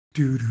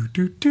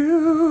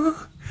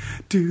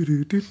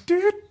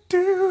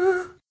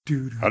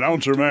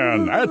Announcer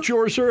man at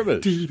your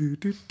service.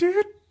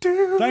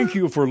 Thank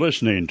you for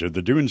listening to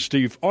the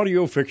Dunesteef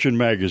Audio Fiction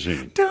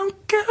Magazine.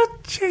 Don't go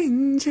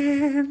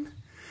changing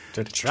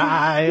to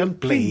try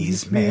and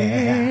please me.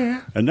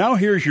 And now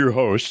here's your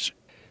hosts,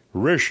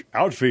 Rish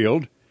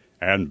Outfield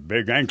and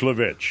Big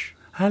Anklovich.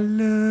 I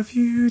love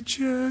you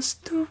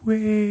just the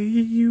way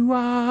you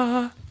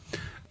are.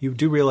 You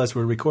do realize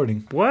we're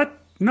recording? What?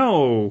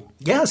 No.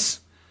 Yes.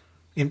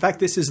 In fact,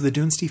 this is the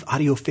Dunesteef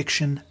Audio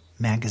Fiction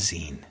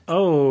Magazine.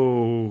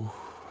 Oh,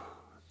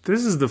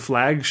 this is the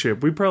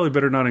flagship. We probably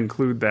better not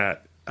include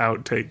that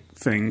outtake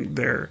thing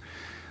there.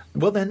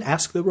 Well, then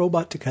ask the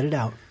robot to cut it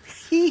out.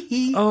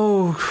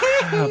 Oh,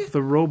 crap.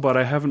 The robot.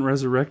 I haven't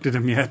resurrected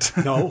him yet.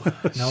 No,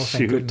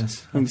 thank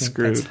goodness. I'm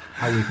screwed. That's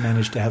how we've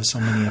managed to have so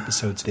many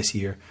episodes this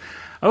year.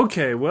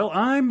 Okay, well,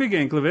 I'm Big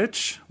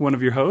Anklovich, one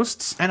of your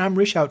hosts. And I'm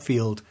Rish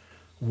Outfield,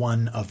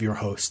 one of your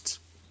hosts.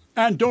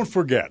 And don't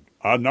forget,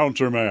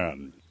 Announcer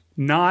Man.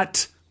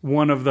 Not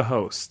one of the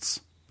hosts.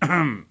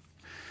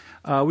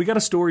 We got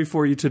a story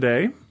for you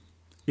today.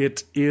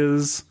 It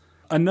is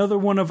another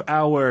one of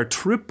our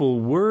triple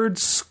word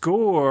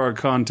score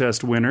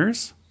contest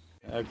winners.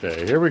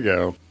 Okay, here we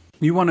go.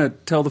 You want to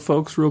tell the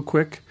folks real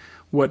quick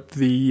what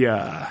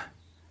the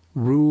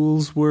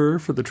rules were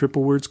for the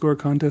triple word score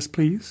contest,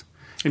 please?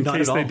 In Not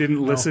case at they all.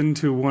 didn't listen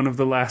to one of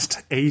the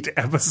last 8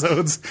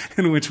 episodes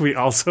in which we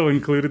also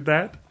included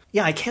that.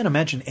 Yeah, I can't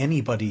imagine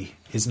anybody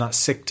is not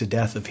sick to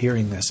death of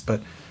hearing this,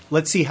 but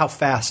let's see how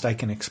fast I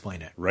can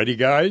explain it. Ready,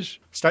 guys?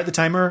 Start the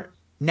timer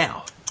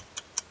now.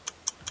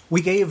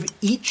 We gave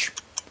each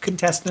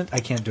contestant... I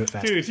can't do it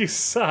fast. Dude, you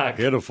suck.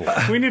 Beautiful.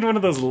 We need one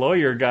of those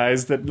lawyer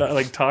guys that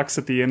like talks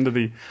at the end of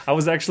the... I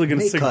was actually going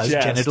to May suggest...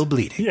 cause genital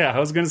bleeding. Yeah, I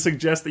was going to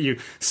suggest that you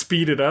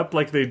speed it up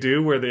like they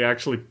do, where they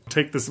actually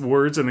take the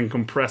words and then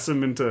compress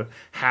them into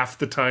half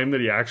the time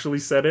that he actually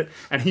said it.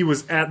 And he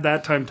was at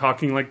that time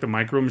talking like the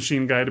Micro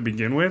Machine guy to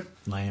begin with.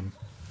 Lame.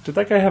 Did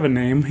that guy have a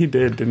name? He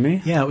did, didn't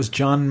he? Yeah, it was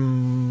John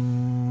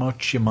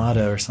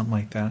Mochimada or something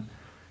like that.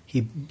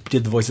 He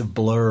did the voice of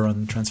Blur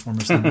on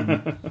Transformers.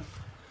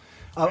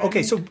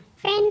 Okay, so...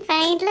 Friend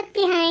find, look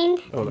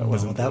behind. Oh, that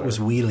wasn't that Blur. was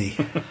Wheelie.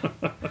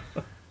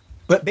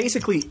 But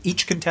basically,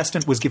 each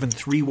contestant was given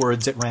 3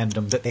 words at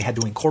random that they had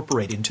to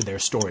incorporate into their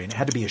story. And it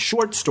had to be a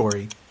short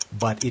story,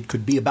 but it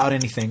could be about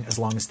anything as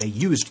long as they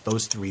used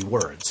those 3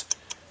 words.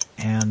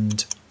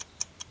 And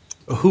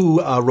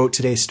who wrote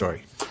today's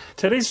story?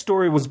 Today's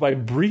story was by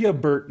Bria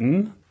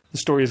Burton. The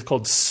story is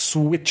called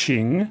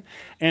Switching.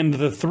 And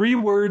the 3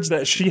 words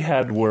that she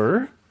had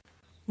were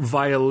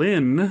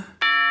violin,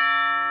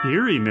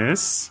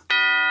 eeriness,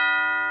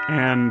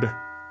 and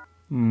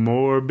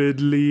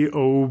morbidly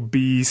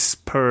obese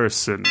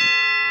person.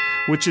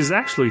 Which is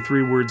actually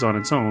 3 words on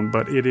its own,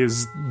 but it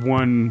is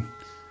 1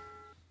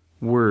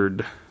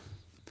 word.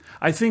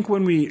 I think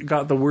when we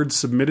got the words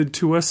submitted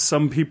to us,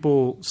 some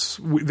people,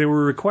 they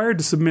were required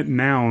to submit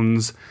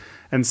nouns,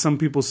 and some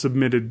people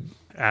submitted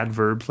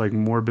adverbs like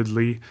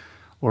morbidly,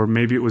 or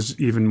maybe it was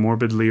even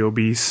morbidly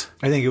obese.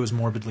 I think it was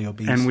morbidly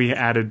obese. And we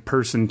added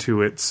person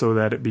to it so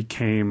that it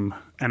became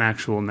an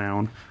actual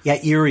noun.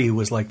 Yeah, eerie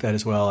was like that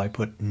as well. I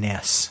put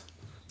ness.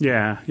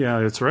 Yeah,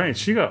 that's right.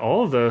 She got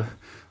all of the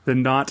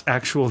not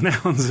actual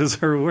nouns as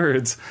her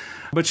words.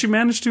 But she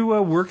managed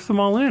to work them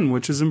all in,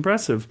 which is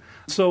impressive.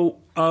 So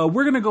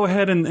we're going to go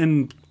ahead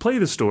and play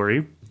the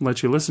story,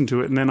 let you listen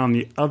to it, and then on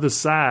the other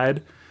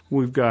side,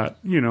 we've got,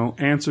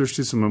 answers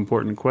to some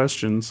important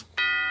questions.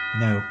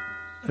 No.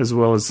 As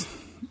well as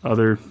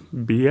other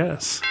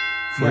BS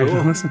for you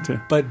to listen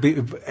to. But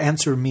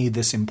answer me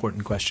this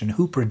important question.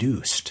 Who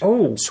produced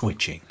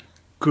Switching?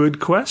 Good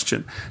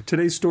question.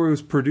 Today's story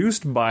was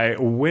produced by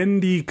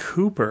Wendy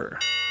Cooper.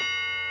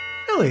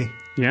 Really?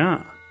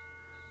 Yeah.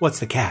 What's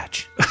the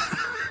catch?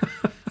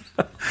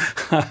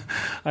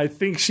 I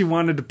think she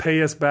wanted to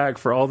pay us back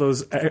for all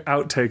those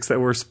outtakes that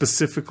were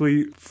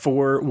specifically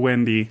for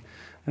Wendy.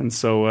 And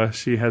so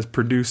she has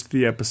produced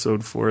the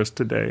episode for us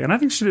today. And I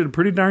think she did a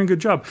pretty darn good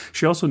job.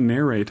 She also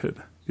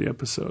narrated the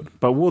episode.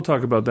 But we'll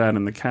talk about that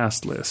in the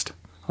cast list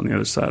on the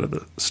other side of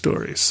the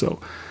story. So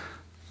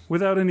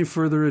without any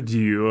further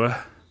ado...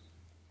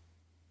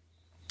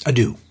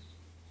 Ado.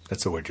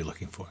 That's the word you're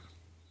looking for.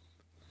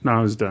 No,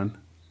 I was done.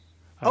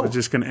 I was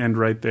just going to end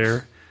right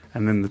there.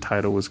 And then the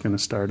title was going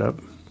to start up.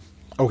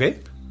 Okay.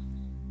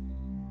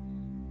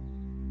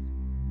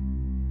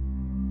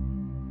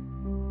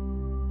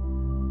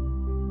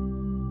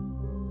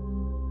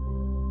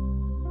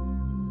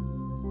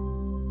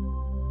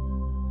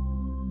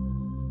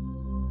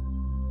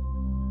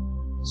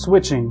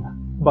 Switching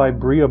by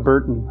Bria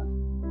Burton.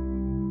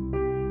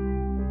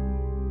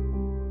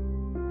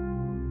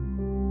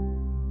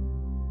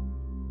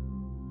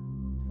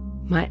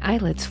 My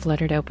eyelids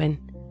fluttered open.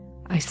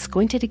 I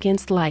squinted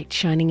against light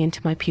shining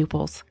into my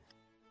pupils.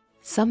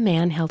 Some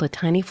man held a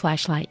tiny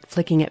flashlight,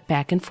 flicking it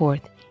back and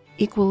forth,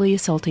 equally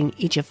assaulting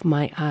each of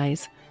my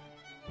eyes.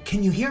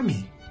 "Can you hear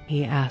me?"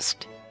 he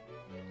asked.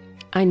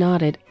 I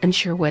nodded,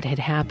 unsure what had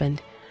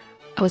happened.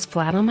 I was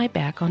flat on my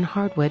back on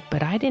hardwood,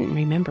 but I didn't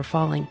remember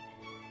falling.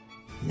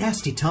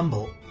 Nasty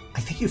tumble. I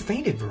think you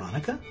fainted,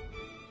 Veronica.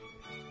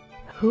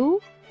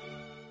 Who?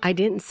 I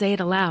didn't say it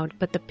aloud,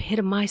 but the pit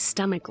of my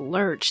stomach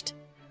lurched.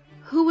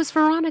 Who was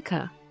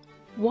Veronica?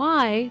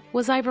 Why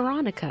was I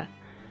Veronica?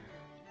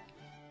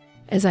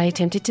 As I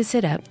attempted to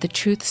sit up, the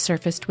truth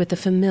surfaced with a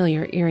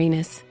familiar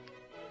eeriness.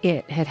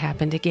 It had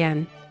happened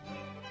again.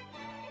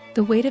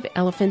 The weight of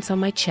elephants on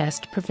my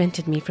chest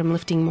prevented me from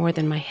lifting more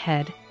than my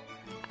head.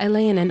 I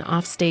lay in an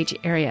offstage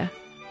area.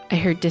 I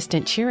heard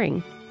distant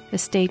cheering. The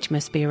stage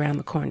must be around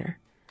the corner.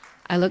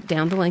 I looked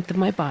down the length of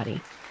my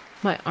body.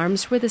 My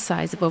arms were the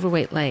size of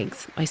overweight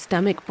legs. My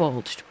stomach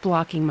bulged,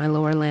 blocking my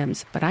lower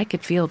limbs, but I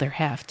could feel their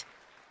heft.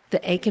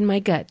 The ache in my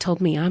gut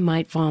told me I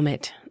might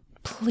vomit.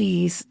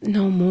 Please,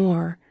 no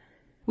more.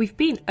 We've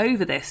been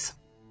over this.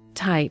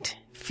 Tight,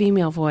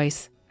 female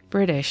voice,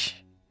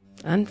 British,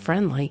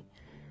 unfriendly.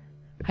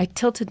 I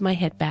tilted my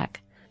head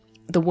back.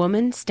 The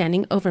woman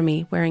standing over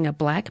me wearing a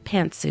black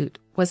pantsuit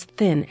was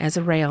thin as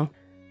a rail.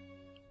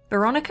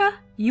 Veronica,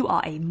 you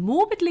are a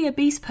morbidly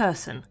obese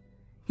person.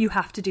 You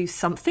have to do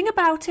something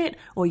about it,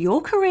 or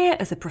your career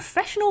as a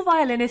professional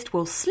violinist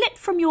will slip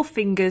from your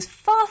fingers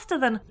faster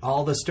than...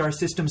 All the star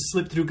systems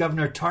slipped through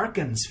Governor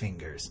Tarkin's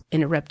fingers,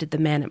 interrupted the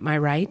man at my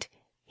right.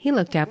 He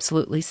looked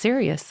absolutely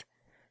serious.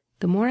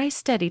 The more I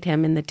studied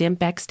him in the dim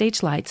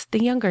backstage lights,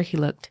 the younger he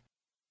looked.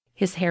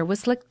 His hair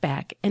was slicked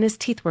back, and his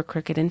teeth were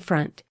crooked in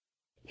front.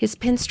 His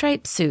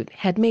pinstripe suit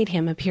had made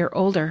him appear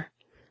older.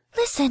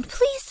 Listen,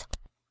 please.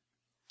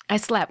 I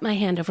slapped my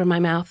hand over my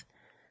mouth.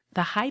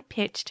 The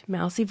high-pitched,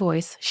 mousy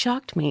voice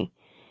shocked me.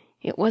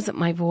 It wasn't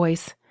my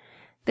voice.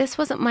 This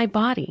wasn't my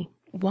body.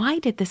 Why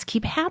did this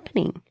keep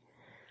happening?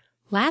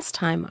 Last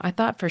time, I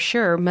thought for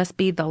sure, must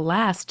be the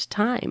last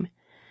time.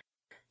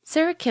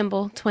 Sarah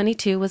Kimball,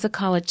 22, was a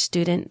college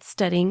student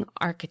studying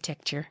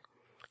architecture.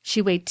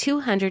 She weighed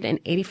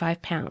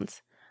 285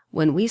 pounds.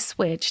 When we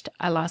switched,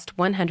 I lost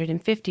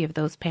 150 of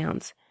those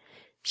pounds.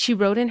 She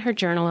wrote in her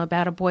journal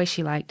about a boy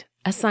she liked,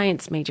 a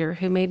science major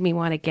who made me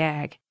want to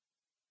gag.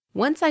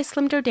 Once I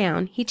slimmed her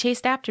down, he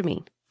chased after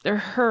me.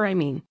 Her, I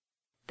mean.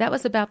 That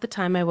was about the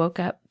time I woke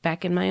up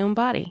back in my own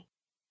body.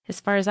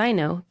 As far as I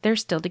know, they're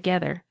still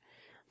together.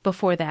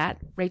 Before that,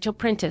 Rachel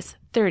Prentice,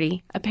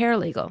 30, a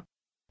paralegal.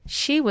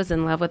 She was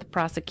in love with a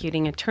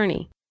prosecuting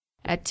attorney.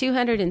 At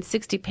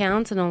 260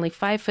 pounds and only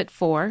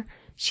 5'4",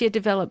 she had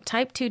developed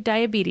type 2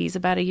 diabetes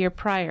about a year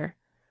prior.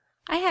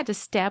 I had to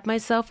stab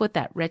myself with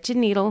that wretched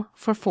needle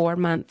for 4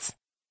 months.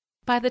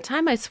 By the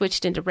time I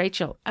switched into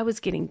Rachel, I was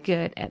getting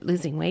good at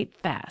losing weight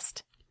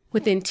fast.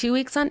 Within 2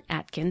 weeks on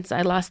Atkins,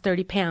 I lost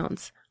 30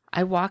 pounds.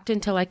 I walked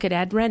until I could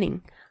add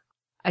running.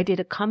 I did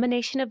a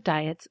combination of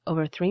diets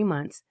over 3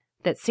 months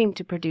that seemed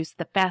to produce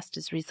the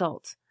fastest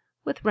results,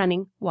 with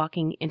running,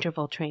 walking,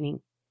 interval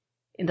training.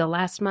 In the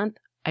last month,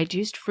 I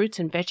juiced fruits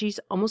and veggies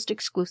almost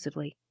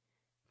exclusively.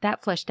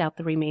 That flushed out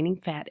the remaining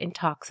fat and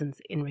toxins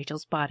in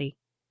Rachel's body.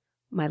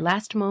 My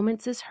last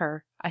moments as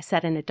her, I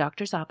sat in a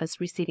doctor's office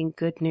receiving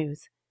good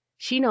news.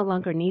 She no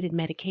longer needed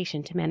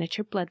medication to manage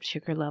her blood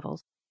sugar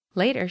levels.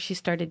 Later, she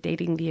started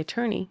dating the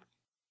attorney.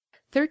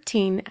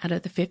 13 out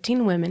of the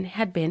 15 women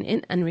had been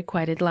in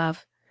unrequited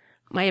love.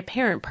 My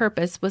apparent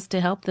purpose was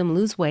to help them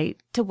lose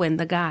weight to win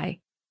the guy.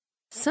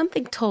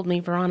 Something told me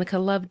Veronica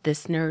loved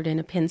this nerd in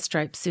a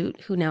pinstripe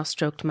suit who now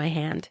stroked my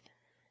hand.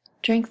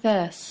 Drink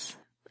this.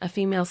 A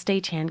female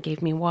stagehand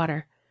gave me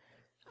water.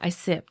 I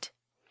sipped.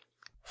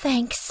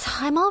 Thanks.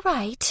 I'm all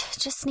right.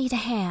 Just need a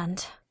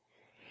hand.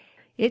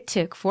 It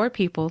took 4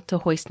 people to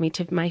hoist me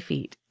to my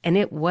feet, and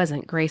it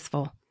wasn't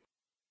graceful.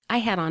 I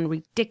had on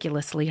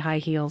ridiculously high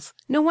heels.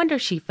 No wonder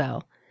she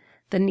fell.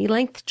 The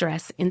knee-length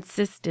dress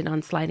insisted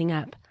on sliding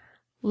up.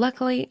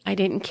 Luckily, I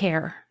didn't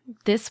care.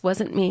 This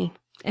wasn't me,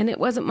 and it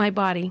wasn't my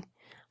body.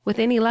 With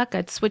any luck,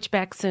 I'd switch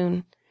back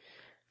soon.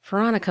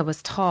 Veronica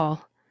was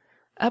tall.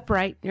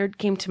 Upright, Nerd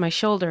came to my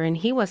shoulder, and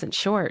he wasn't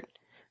short.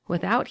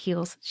 Without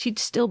heels, she'd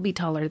still be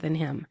taller than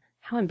him.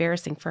 How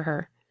embarrassing for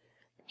her.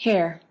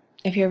 Here,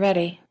 if you're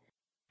ready.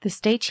 The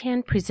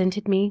stagehand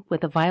presented me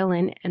with a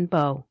violin and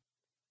bow.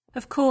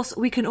 Of course,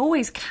 we can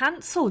always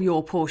cancel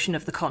your portion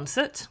of the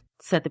concert,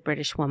 said the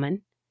British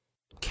woman.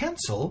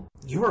 Cancel?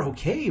 You're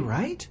okay,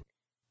 right?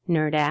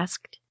 Nerd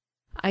asked.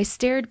 I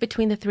stared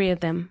between the 3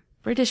 of them.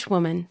 British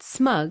woman,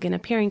 smug and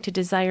appearing to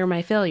desire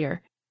my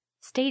failure.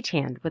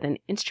 Stagehand with an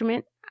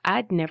instrument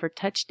I'd never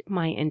touched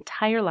my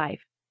entire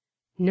life.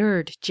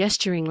 Nerd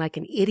gesturing like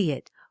an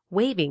idiot,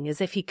 waving as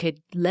if he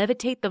could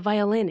levitate the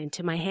violin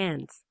into my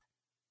hands.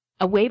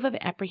 A wave of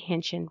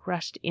apprehension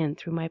rushed in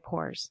through my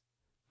pores.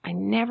 I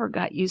never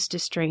got used to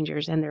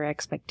strangers and their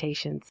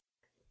expectations.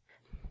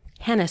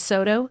 Hannah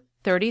Soto,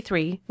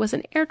 33, was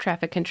an air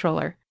traffic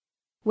controller.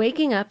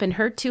 Waking up in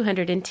her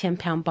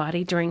 210-pound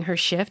body during her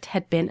shift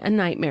had been a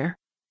nightmare.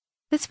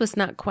 This was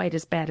not quite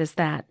as bad as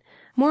that.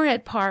 More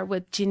at par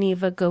with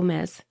Geneva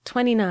Gomez,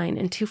 29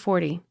 and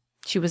 240.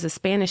 She was a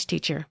Spanish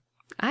teacher.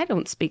 I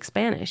don't speak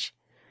Spanish.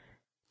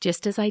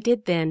 Just as I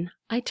did then,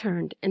 I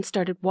turned and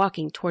started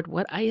walking toward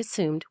what I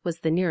assumed was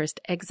the nearest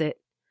exit.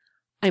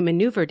 I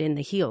maneuvered in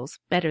the heels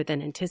better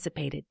than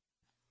anticipated.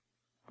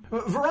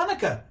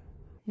 Veronica!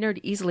 Nerd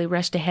easily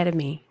rushed ahead of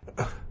me.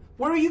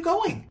 Where are you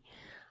going?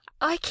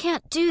 I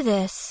can't do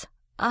this.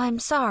 I'm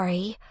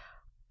sorry.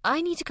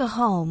 I need to go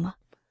home.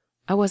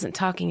 I wasn't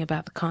talking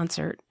about the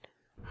concert.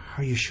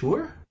 Are you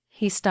sure?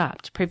 He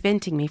stopped,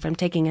 preventing me from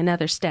taking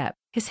another step.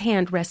 His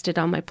hand rested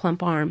on my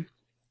plump arm.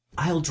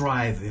 I'll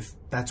drive if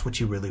that's what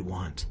you really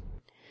want.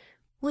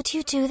 Would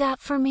you do that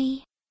for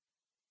me?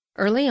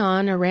 Early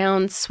on,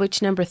 around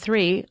switch number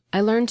 3,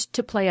 I learned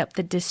to play up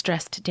the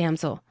distressed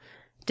damsel.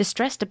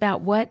 Distressed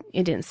about what?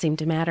 It didn't seem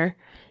to matter.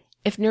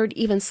 If Nerd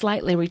even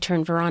slightly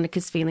returned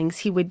Veronica's feelings,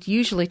 he would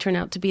usually turn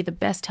out to be the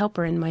best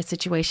helper in my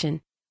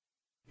situation.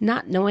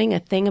 Not knowing a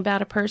thing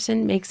about a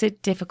person makes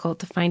it difficult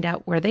to find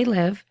out where they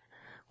live,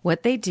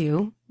 what they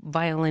do,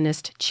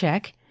 violinist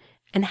check,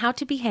 and how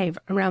to behave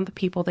around the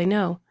people they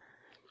know.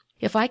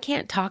 If I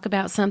can't talk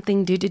about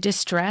something due to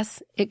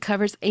distress, it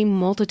covers a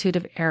multitude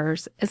of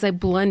errors as I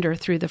blunder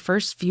through the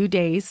first few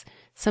days,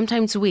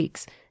 sometimes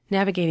weeks,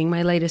 navigating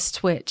my latest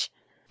switch.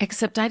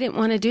 Except I didn't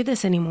want to do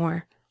this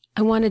anymore.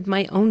 I wanted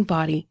my own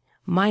body,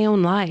 my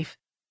own life.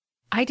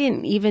 I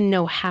didn't even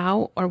know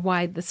how or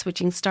why the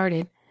switching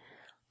started.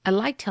 I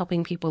liked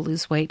helping people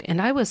lose weight, and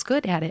I was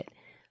good at it.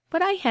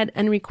 But I had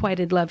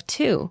unrequited love,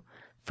 too.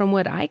 From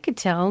what I could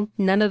tell,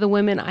 none of the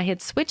women I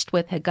had switched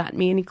with had gotten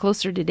me any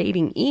closer to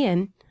dating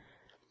Ian.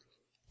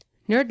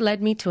 Nerd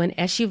led me to an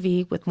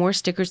SUV with more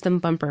stickers than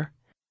bumper.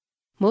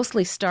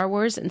 Mostly Star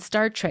Wars and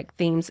Star Trek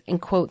themes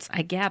and quotes,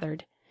 I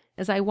gathered.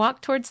 As I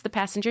walked towards the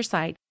passenger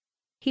side,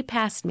 he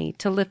passed me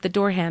to lift the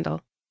door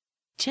handle.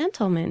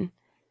 "Gentlemen,"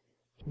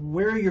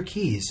 Where are your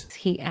keys?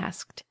 he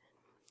asked.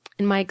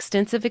 In my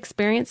extensive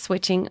experience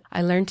switching,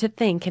 I learned to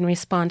think and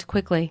respond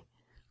quickly.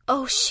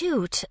 Oh,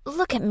 shoot.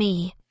 Look at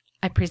me.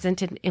 I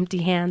presented empty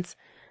hands.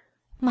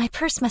 My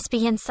purse must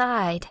be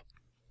inside.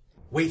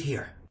 Wait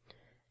here.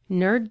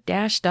 Nerd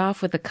dashed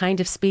off with a kind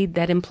of speed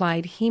that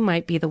implied he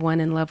might be the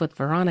one in love with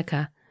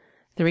Veronica.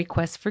 The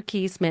request for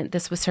keys meant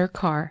this was her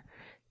car.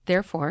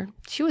 Therefore,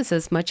 she was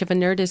as much of a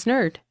nerd as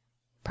Nerd.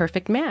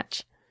 Perfect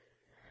match.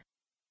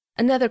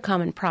 Another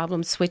common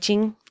problem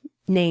switching,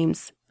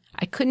 names.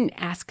 I couldn't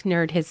ask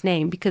Nerd his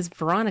name because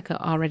Veronica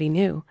already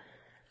knew.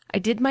 I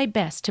did my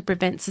best to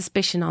prevent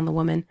suspicion on the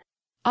woman,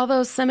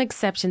 although some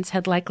exceptions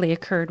had likely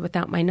occurred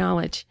without my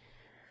knowledge.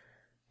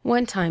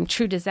 One time,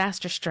 true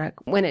disaster struck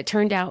when it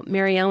turned out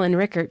Mary Ellen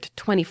Rickert,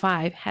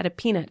 25, had a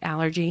peanut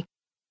allergy.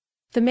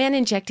 The man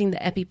injecting the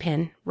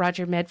EpiPen,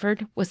 Roger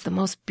Medford, was the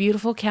most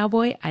beautiful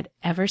cowboy I'd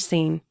ever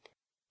seen.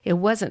 It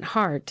wasn't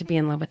hard to be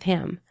in love with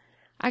him.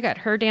 I got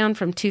her down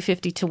from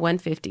 250 to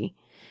 150.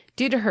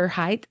 Due to her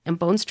height and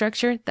bone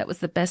structure, that was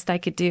the best I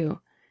could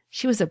do.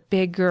 She was a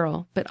big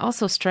girl, but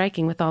also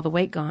striking with all the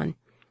weight gone.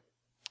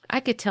 I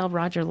could tell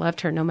Roger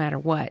loved her no matter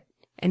what,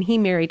 and he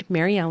married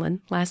Mary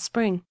Ellen last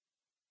spring.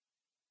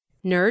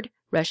 Nerd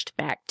rushed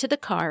back to the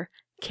car,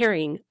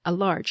 carrying a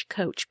large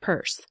Coach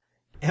purse.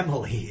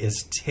 Emily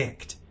is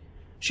ticked.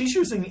 She's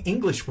using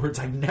English words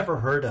I've never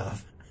heard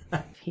of.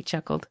 He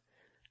chuckled.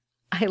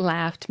 I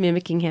laughed,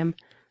 mimicking him.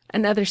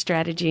 Another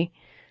strategy.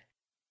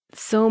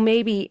 So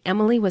maybe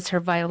Emily was her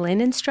violin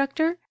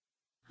instructor?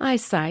 I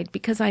sighed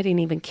because I didn't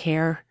even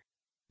care.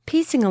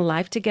 Piecing a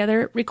life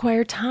together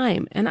required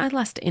time, and I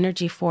lost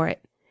energy for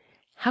it.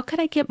 How could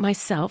I get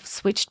myself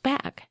switched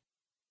back?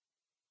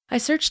 I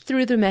searched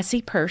through the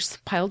messy purse,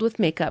 piled with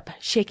makeup,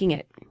 shaking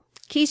it.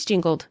 Keys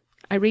jingled.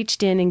 I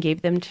reached in and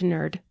gave them to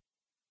Nerd.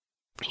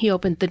 He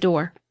opened the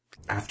door.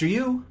 After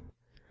you.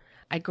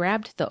 I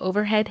grabbed the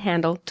overhead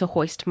handle to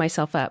hoist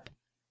myself up.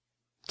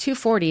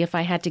 240 if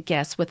I had to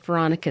guess with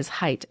Veronica's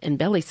height and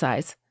belly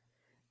size.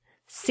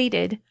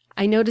 Seated,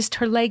 I noticed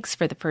her legs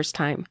for the first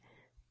time.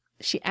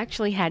 She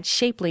actually had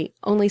shapely,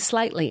 only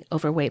slightly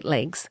overweight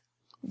legs.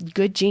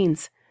 Good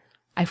genes.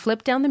 I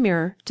flipped down the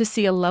mirror to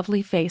see a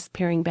lovely face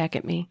peering back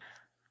at me.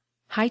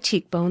 High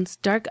cheekbones,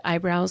 dark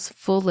eyebrows,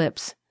 full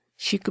lips.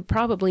 She could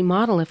probably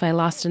model if I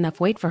lost enough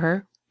weight for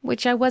her,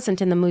 which I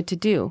wasn't in the mood to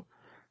do.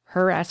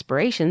 Her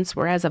aspirations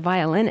were as a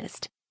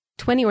violinist.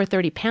 20 or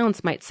 30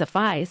 pounds might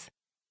suffice.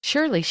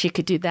 Surely she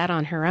could do that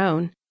on her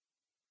own.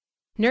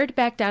 Nerd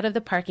backed out of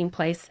the parking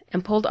place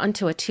and pulled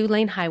onto a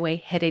 2-lane highway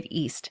headed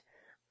east.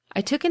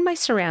 I took in my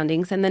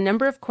surroundings, and the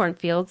number of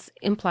cornfields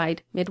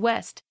implied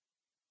Midwest.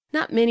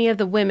 Not many of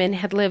the women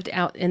had lived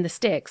out in the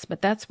sticks,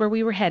 but that's where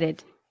we were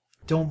headed.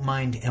 Don't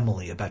mind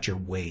Emily about your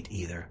weight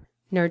either.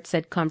 Nerd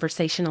said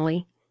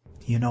conversationally.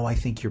 You know, I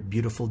think you're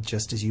beautiful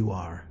just as you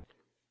are.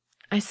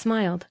 I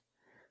smiled.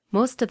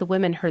 Most of the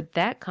women heard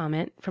that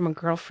comment from a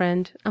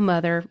girlfriend, a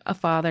mother, a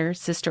father,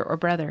 sister, or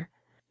brother.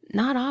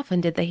 Not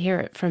often did they hear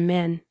it from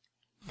men.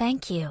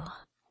 Thank you.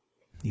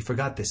 You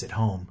forgot this at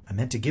home. I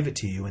meant to give it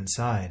to you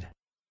inside.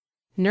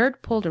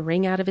 Nerd pulled a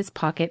ring out of his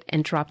pocket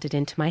and dropped it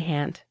into my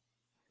hand.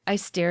 I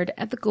stared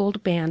at the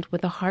gold band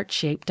with a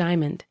heart-shaped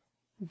diamond.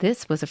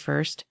 This was a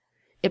first.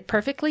 It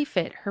perfectly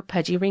fit her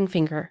pudgy ring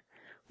finger.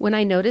 When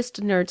I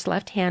noticed Nerd's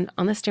left hand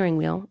on the steering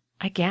wheel,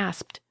 I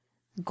gasped.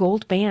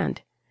 Gold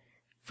band.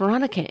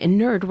 Veronica and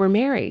Nerd were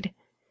married.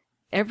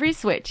 Every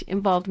switch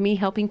involved me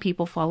helping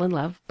people fall in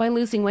love by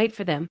losing weight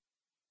for them.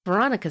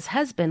 Veronica's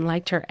husband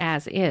liked her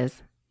as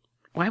is.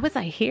 Why was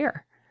I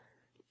here?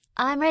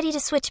 I'm ready to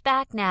switch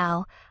back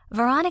now.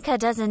 Veronica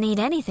doesn't need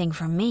anything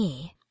from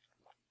me.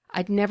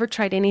 I'd never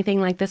tried anything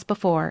like this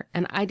before,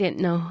 and I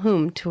didn't know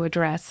whom to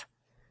address.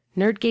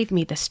 Nerd gave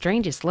me the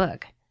strangest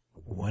look.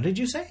 What did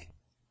you say?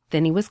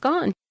 Then he was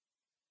gone.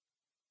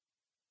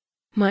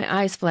 My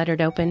eyes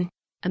fluttered open.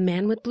 A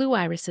man with blue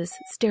irises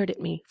stared at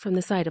me from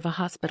the side of a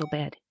hospital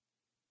bed.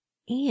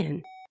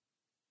 Ian.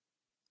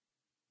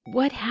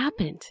 What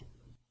happened?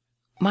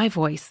 My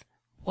voice.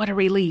 What a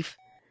relief.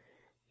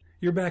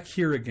 You're back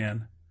here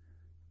again.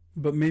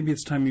 But maybe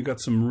it's time you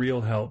got some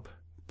real help.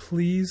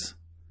 Please?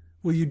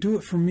 Will you do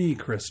it for me,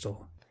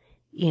 Crystal?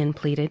 Ian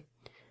pleaded.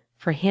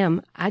 For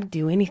him, I'd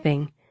do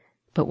anything.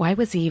 But why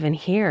was he even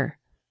here?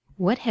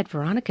 What had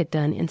Veronica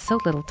done in so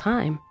little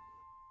time?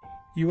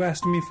 You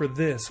asked me for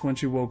this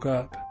once you woke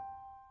up.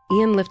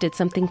 Ian lifted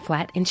something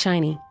flat and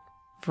shiny.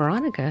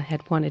 Veronica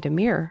had wanted a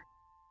mirror.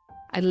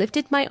 I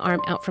lifted my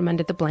arm out from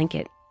under the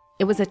blanket.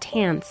 It was a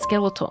tan,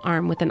 skeletal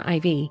arm with an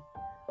IV.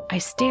 I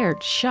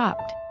stared,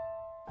 shocked.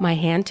 My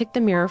hand took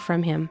the mirror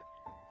from him.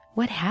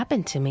 What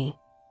happened to me?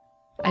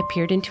 I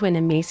peered into an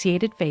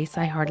emaciated face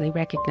I hardly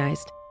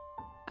recognized.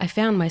 I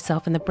found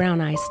myself in the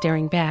brown eyes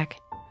staring back.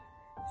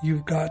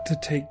 You've got to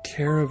take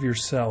care of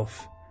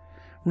yourself.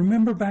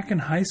 Remember back in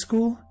high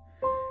school?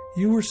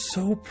 You were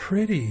so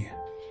pretty.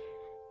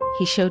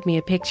 He showed me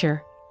a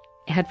picture.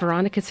 Had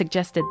Veronica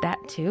suggested that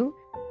too?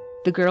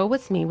 The girl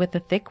was me with a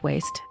thick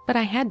waist, but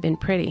I had been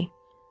pretty.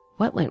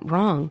 What went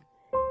wrong?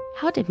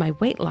 How did my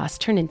weight loss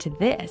turn into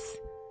this?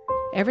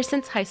 Ever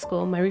since high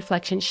school, my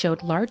reflection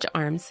showed large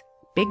arms,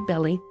 big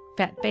belly,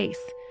 fat face.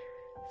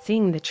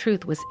 Seeing the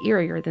truth was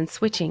eerier than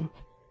switching.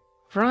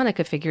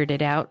 Veronica figured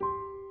it out.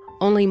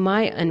 Only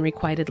my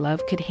unrequited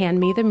love could hand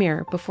me the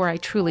mirror before I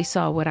truly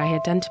saw what I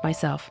had done to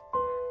myself,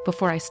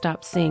 before I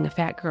stopped seeing a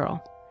fat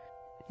girl.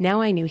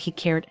 Now I knew he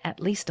cared at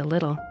least a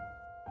little.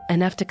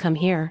 Enough to come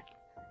here.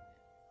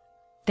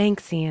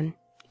 Thanks, Ian.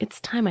 It's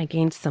time I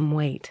gained some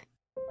weight.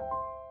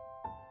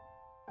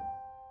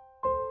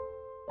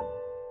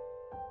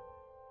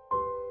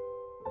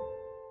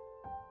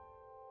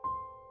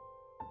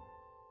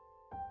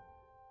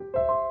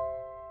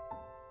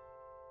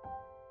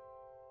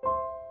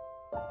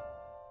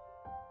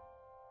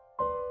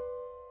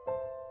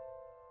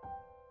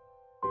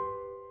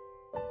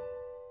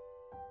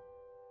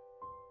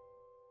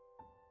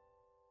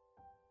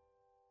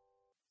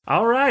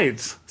 All right,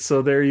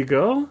 so there you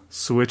go.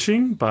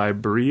 Switching by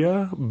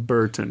Bria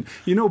Burton.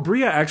 You know,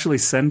 Bria actually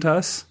sent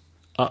us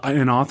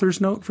an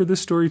author's note for this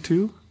story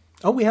too.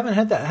 Oh, we haven't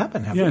had that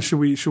happen, have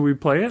we? Should we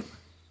play it?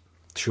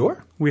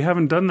 Sure. We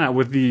haven't done that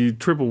with the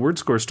triple word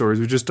score stories.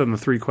 We've just done the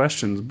 3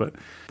 questions. But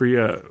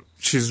Bria,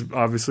 she's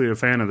obviously a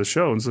fan of the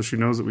show, and so she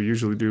knows that we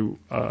usually do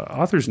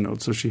author's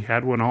notes. So she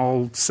had one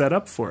all set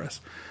up for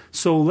us.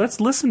 So let's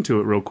listen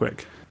to it real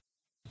quick.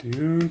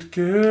 Don't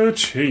get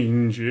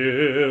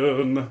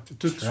changing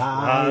to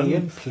try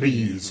and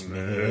please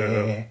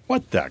me.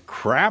 What the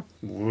crap?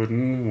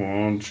 Wouldn't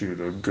want you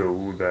to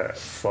go that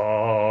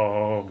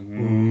far.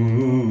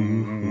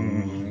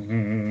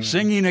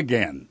 Singing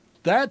again.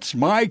 That's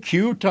my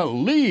cue to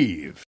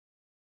leave.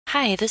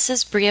 Hi, this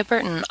is Bria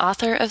Burton,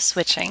 author of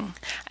Switching.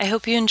 I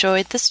hope you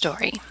enjoyed the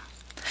story.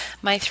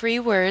 My 3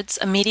 words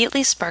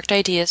immediately sparked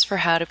ideas for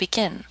how to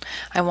begin.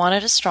 I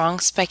wanted a strong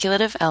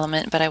speculative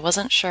element, but I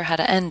wasn't sure how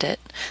to end it.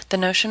 The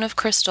notion of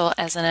Crystal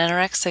as an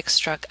anorexic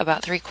struck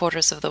about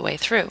 3/4 of the way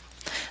through.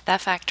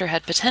 That factor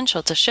had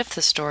potential to shift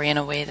the story in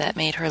a way that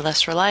made her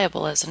less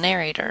reliable as a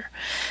narrator.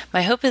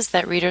 My hope is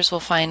that readers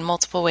will find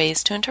multiple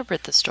ways to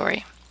interpret the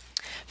story.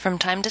 From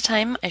time to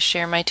time, I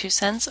share my 2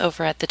 cents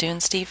over at the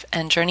Dunesteef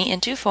and Journey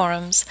Into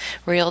forums,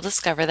 where you'll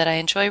discover that I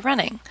enjoy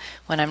running,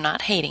 when I'm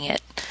not hating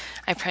it.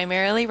 I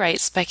primarily write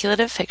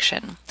speculative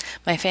fiction.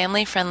 My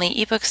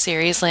family-friendly ebook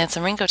series, Lance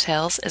and Ringo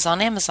Tales, is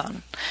on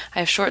Amazon. I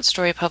have short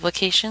story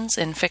publications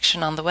in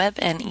fiction on the web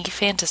and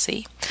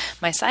e-fantasy.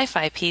 My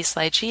sci-fi piece,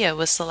 Ligeia,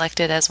 was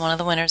selected as one of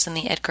the winners in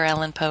the Edgar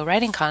Allan Poe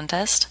Writing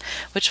Contest,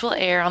 which will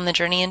air on the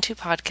Journey Into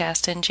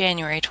podcast in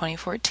January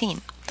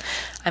 2014.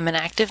 I'm an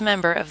active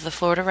member of the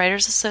Florida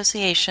Writers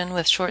Association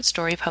with short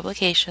story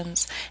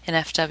publications in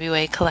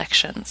FWA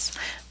collections.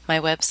 My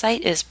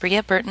website is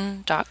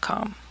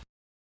briaburton.com.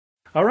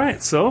 All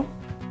right, so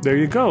there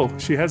you go.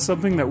 She has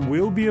something that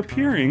will be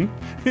appearing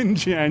in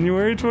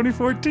January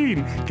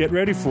 2014. Get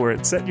ready for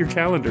it. Set your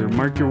calendar,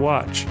 mark your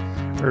watch,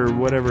 or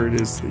whatever it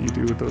is that you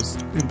do with those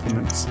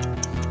implements.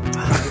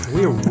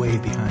 We're way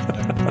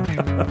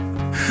behind.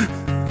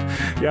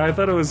 Yeah, I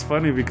thought it was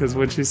funny because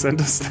when she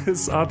sent us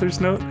this author's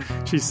note,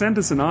 she sent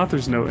us an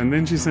author's note, and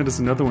then she sent us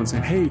another one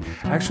saying, hey,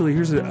 actually,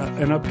 here's an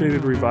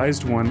updated,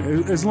 revised one,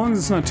 as long as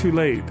it's not too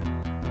late.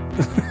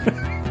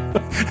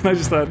 And I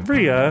just thought,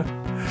 Bria,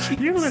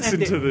 you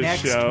listen to the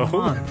show. Next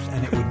month,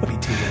 and it wouldn't be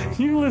too late.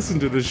 You listen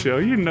to the show.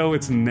 You know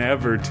it's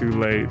never too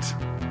late.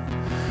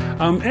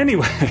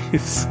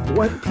 Anyways.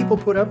 Why do people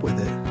put up with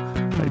it?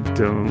 I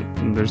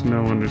don't. There's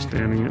no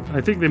understanding it.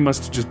 I think they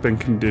must have just been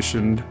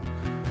conditioned.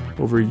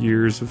 over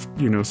years of,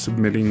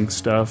 submitting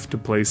stuff to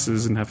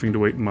places and having to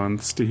wait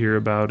months to hear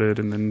about it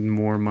and then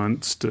more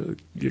months to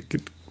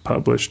get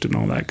published and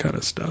all that kind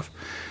of stuff.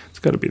 It's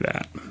got to be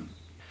that.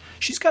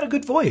 She's got a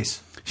good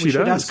voice. We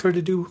should ask her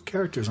to do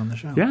characters on the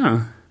show.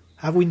 Yeah.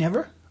 Have we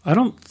never? I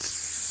don't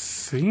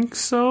think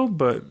so,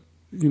 but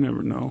you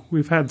never know.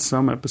 We've had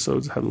some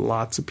episodes that had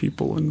lots of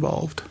people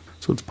involved,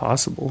 so it's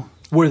possible.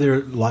 Were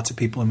there lots of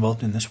people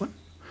involved in this one?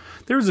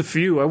 There was a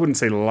few. I wouldn't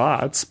say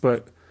lots,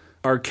 but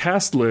our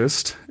cast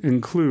list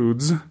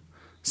includes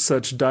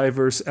such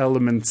diverse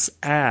elements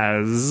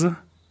as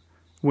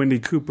Wendy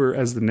Cooper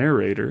as the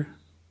narrator,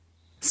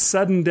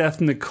 Sudden Death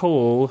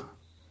Nicole,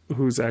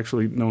 who's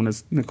actually known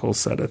as Nicole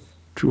Suddeth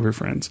to her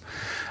friends,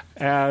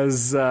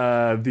 as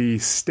the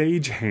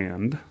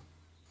stagehand.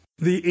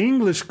 The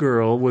English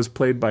girl was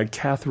played by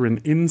Catherine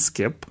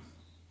Inskip,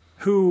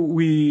 who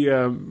we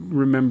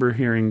remember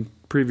hearing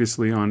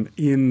previously on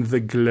In the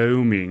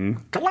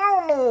Gloaming.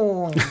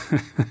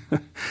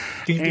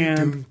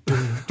 And,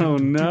 oh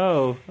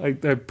no, I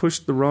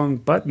pushed the wrong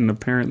button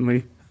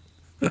apparently.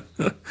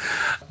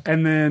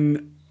 And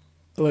then,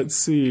 let's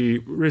see,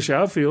 Rish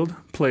Outfield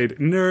played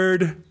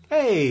Nerd.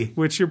 Hey!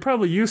 Which you're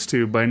probably used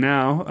to by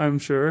now, I'm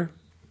sure.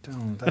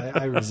 Don't.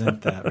 I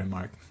resent that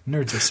remark.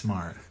 Nerds are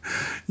smart.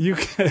 You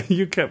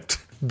kept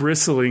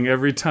bristling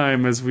every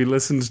time as we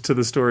listened to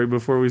the story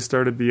before we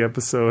started the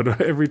episode.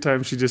 Every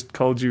time she just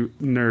called you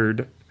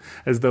Nerd,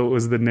 as though it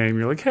was the name.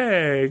 You're like,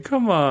 hey,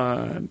 come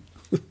on.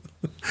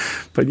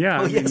 But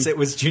yeah. Yes, it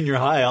was junior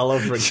high all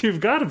over again.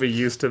 You've got to be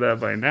used to that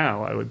by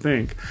now, I would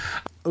think.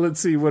 Let's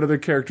see, what other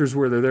characters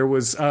were there? There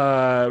was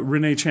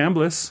Renee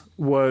Chambliss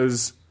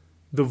was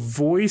the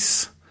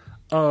voice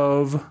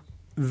of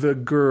the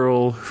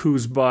girl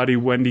whose body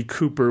Wendy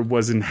Cooper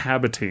was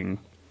inhabiting.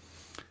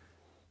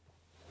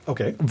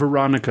 Okay.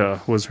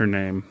 Veronica was her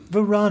name.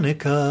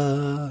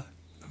 Veronica.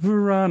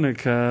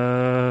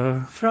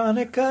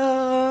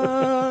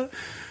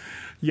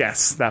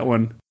 Yes, that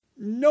one.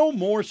 No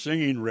more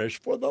singing, Rish,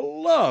 for the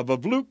love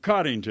of Luke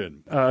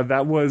Coddington.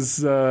 That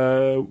was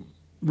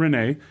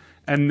Renee.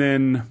 And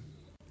then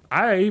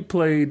I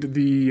played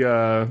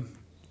the...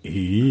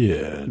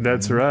 Ian.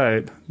 That's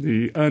right.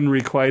 The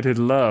unrequited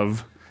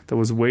love that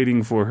was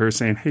waiting for her,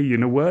 saying, hey, you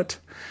know what?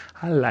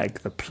 I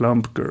like the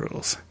plump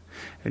girls,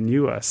 and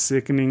you are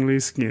sickeningly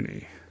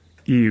skinny.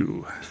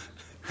 Ew.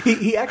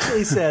 He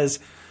actually says,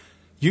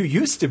 you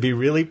used to be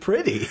really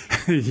pretty.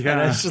 Yeah.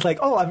 And I was just like,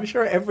 oh, I'm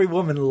sure every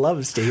woman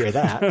loves to hear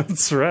that.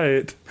 That's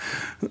right.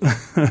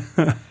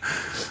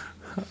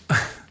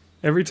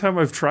 Every time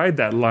I've tried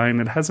that line,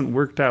 it hasn't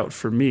worked out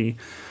for me.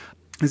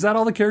 Is that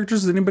all the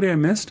characters? Is anybody I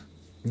missed?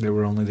 There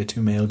were only the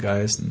 2 male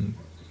guys and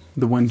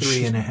the one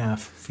 3.5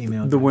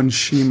 female guys. The one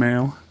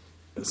she-male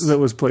that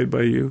was played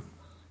by you.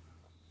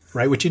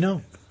 Right, what you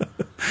know.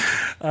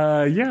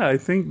 Yeah, I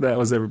think that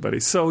was everybody.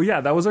 So,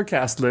 yeah, that was our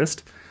cast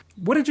list.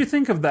 What did you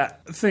think of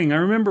that thing? I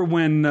remember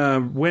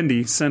when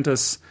Wendy sent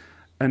us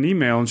an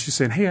email and she's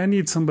saying, hey, I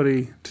need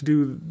somebody to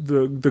do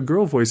the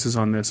girl voices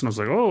on this. And I was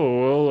like,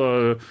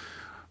 oh, well,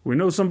 we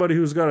know somebody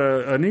who's got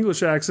an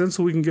English accent,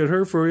 so we can get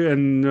her for you.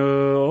 And,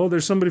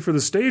 there's somebody for the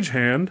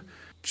stagehand.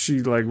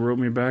 She, wrote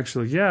me back. She's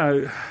like,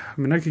 yeah,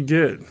 I could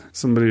get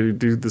somebody to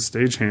do the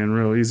stagehand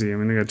real easy.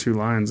 They got 2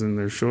 lines and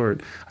they're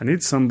short. I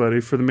need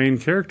somebody for the main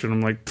character. And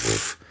I'm like,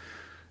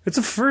 it's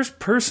a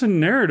first-person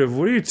narrative.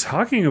 What are you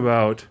talking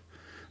about?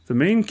 The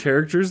main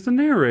character is the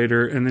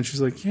narrator. And then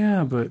she's like,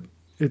 yeah, but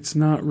it's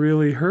not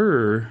really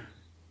her.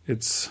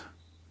 It's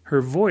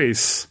her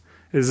voice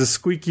is a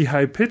squeaky,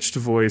 high-pitched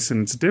voice,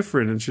 and it's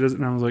different. And she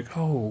doesn't. And I was like,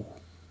 oh,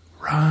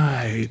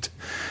 right.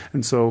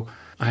 And so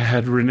I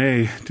had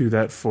Renee do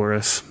that for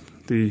us.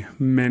 The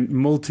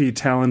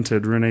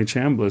multi-talented Renee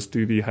Chambliss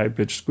do the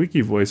high-pitched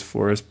squeaky voice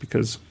for us,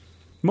 because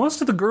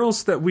most of the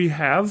girls that we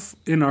have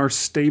in our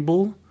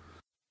stable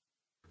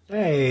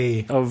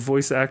of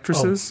voice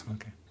actresses... Oh,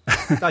 okay.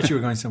 I thought you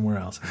were going somewhere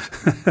else.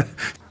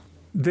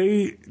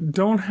 They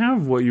don't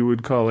have what you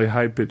would call a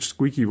high-pitched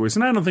squeaky voice.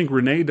 And I don't think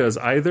Renee does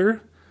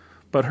either,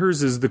 but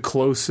hers is the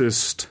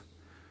closest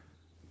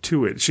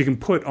to it. She can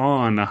put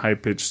on a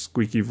high-pitched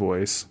squeaky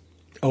voice.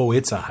 Oh,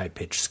 it's a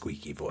high-pitched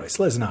squeaky voice.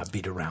 Let's not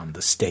beat around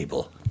the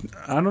stable.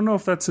 I don't know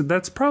if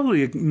that's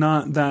probably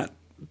not that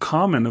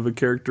common of a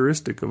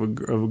characteristic of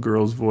a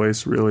girl's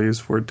voice, really, is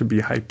for it to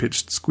be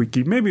high-pitched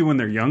squeaky. Maybe when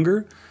they're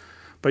younger,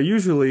 but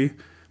usually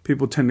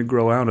people tend to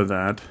grow out of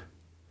that.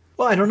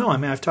 Well, I don't know.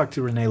 I've talked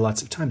to Renee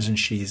lots of times, and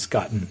she's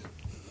gotten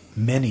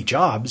many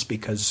jobs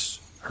because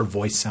her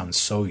voice sounds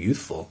so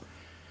youthful.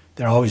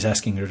 They're always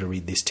asking her to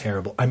read these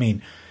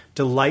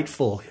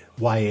delightful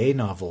YA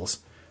novels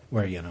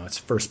where, it's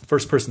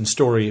first-person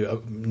story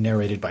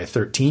narrated by a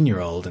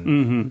 13-year-old.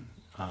 And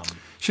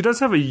she does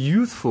have a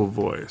youthful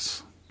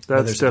voice.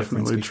 That's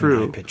definitely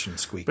true. High-pitched and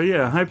squeaky. But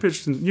yeah,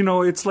 high-pitched,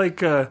 it's like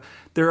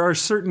there are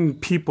certain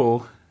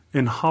people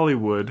in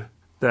Hollywood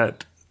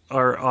that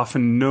are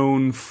often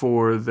known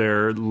for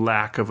their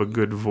lack of a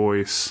good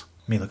voice.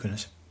 Mila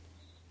Kunis.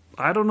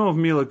 I don't know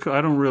if I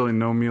don't really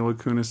know Mila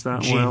Kunis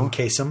that well.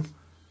 Gene Kasem.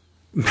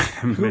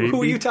 Maybe.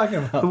 Who are you talking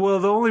about? Well,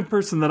 the only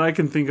person that I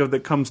can think of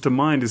that comes to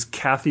mind is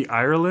Kathy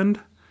Ireland.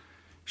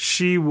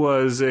 She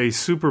was a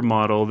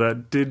supermodel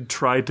that did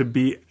try to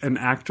be an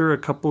actor a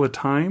couple of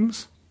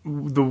times.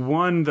 The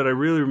one that I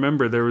really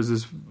remember, there was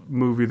this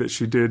movie that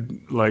she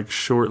did like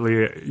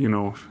shortly,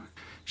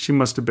 she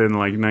must have been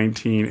like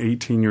 19,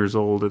 18 years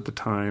old at the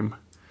time.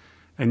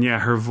 And yeah,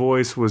 her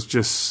voice was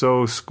just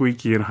so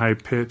squeaky and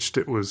high-pitched,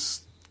 it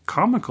was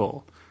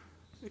comical,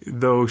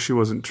 though she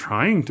wasn't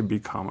trying to be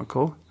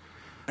comical.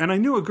 And I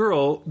knew a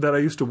girl that I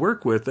used to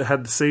work with that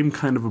had the same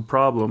kind of a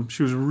problem.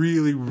 She was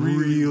really,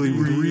 really,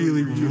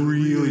 really,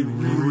 really,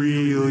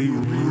 really,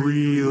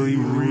 really,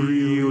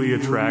 really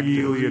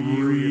attractive.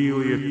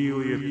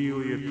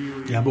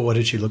 Yeah, but what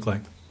did she look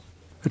like?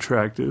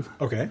 Attractive.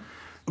 Okay.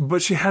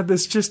 But she had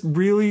this just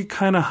really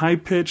kind of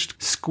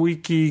high-pitched,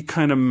 squeaky,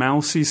 kind of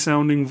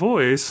mousy-sounding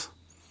voice.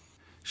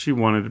 She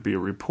wanted to be a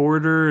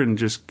reporter and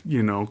just,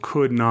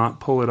 could not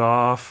pull it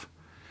off.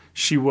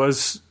 She'd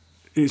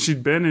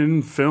been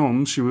in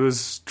films. She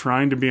was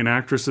trying to be an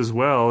actress as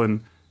well.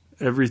 And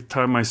every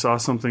time I saw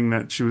something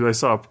I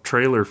saw a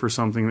trailer for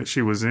something that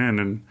she was in,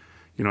 and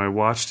I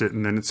watched it.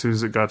 And then as soon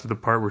as it got to the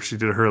part where she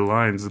did her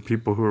lines, the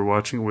people who were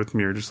watching it with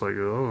me are just like,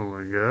 "Oh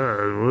my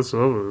God, what's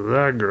up with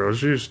that girl?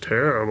 She's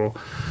terrible."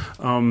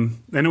 And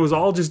it was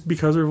all just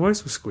because her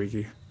voice was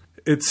squeaky.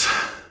 It's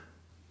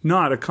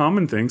not a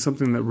common thing.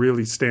 Something that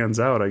really stands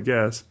out, I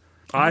guess.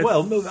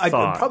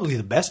 Probably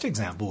the best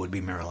example would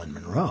be Marilyn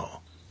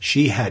Monroe.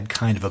 She had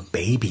kind of a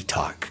baby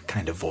talk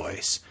kind of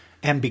voice.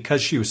 And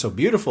because she was so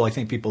beautiful, I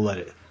think people let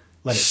it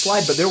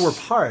slide. But there were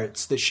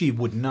parts that she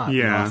would not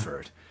be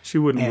offered. She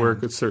wouldn't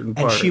work at certain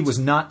parts. And she was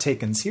not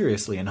taken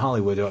seriously in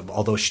Hollywood,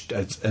 although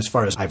as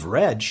far as I've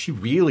read, she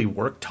really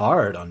worked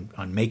hard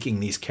on making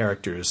these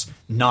characters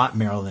not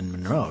Marilyn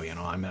Monroe.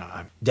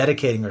 I'm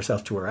dedicating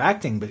herself to her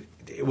acting, but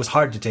it was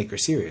hard to take her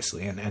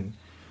seriously. And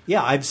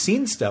yeah, I've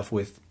seen stuff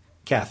with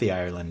Kathy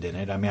Ireland in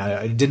it. I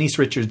mean, Denise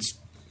Richards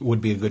would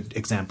be a good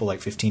example,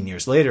 like 15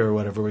 years later or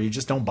whatever, where you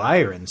just don't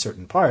buy her in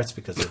certain parts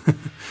because of...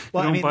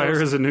 Well, you don't buy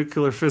her as a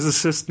nuclear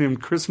physicist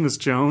named Christmas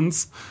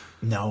Jones?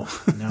 No,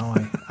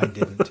 I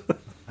didn't.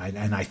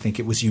 And I think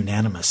it was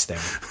unanimous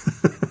there.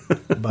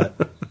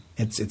 But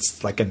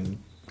it's like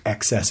an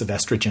excess of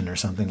estrogen or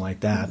something like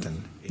that,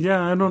 and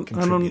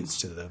contributes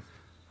to the...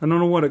 I don't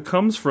know what it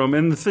comes from.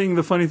 And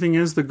the funny thing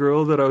is, the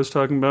girl that I was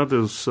talking about that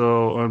was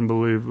so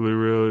unbelievably,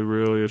 really,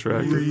 really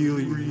attractive.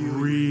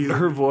 Really.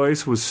 Her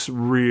voice was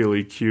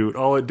really cute.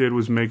 All it did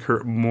was make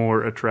her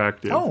more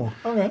attractive. Oh,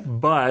 okay.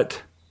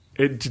 But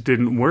it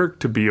didn't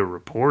work to be a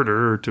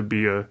reporter or to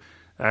be a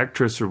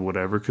actress or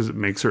whatever, because it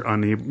makes her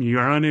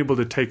you're unable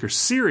to take her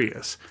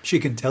serious. She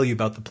can tell you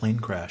about the plane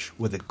crash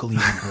with a gleam in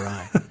her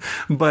eye.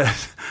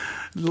 But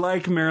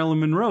like Marilyn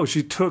Monroe,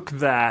 she took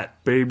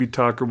that baby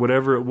talk or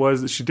whatever it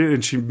was that she did,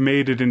 and she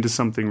made it into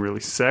something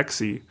really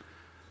sexy.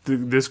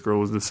 This girl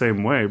was the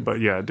same way, but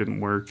yeah, it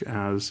didn't work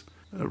as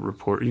a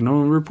reporter.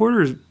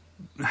 Reporters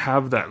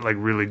have that like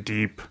really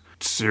deep,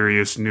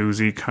 serious,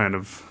 newsy kind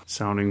of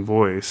sounding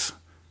voice.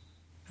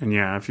 And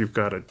yeah, if you've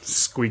got a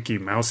squeaky,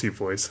 mousy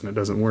voice, then it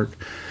doesn't work.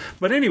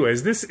 But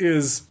anyways, this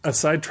is a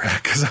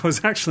sidetrack because I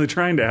was actually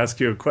trying to ask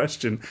you a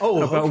question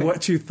about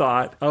what you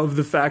thought of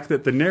the fact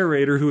that the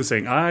narrator who was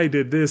saying, I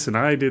did this and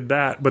I did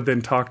that, but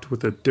then talked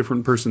with a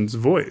different person's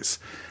voice.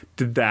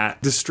 Did that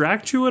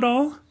distract you at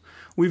all?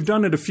 We've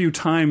done it a few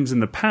times in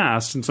the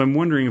past, and so I'm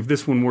wondering if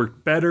this one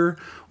worked better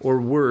or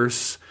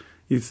worse,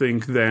 you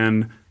think,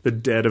 than The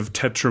Dead of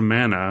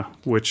Tetramana,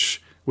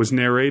 which was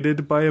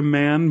narrated by a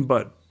man,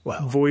 but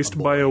voiced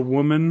by a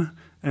woman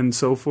and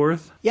so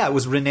forth? Yeah, it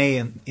was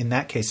Renee in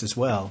that case as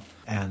well.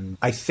 And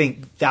I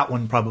think that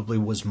one probably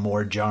was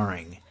more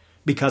jarring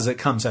because it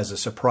comes as a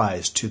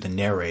surprise to the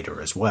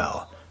narrator as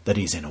well that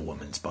he's in a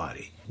woman's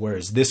body.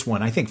 Whereas this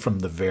one, I think from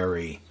the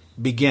very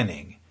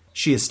beginning,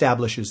 she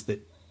establishes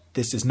that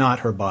this is not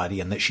her body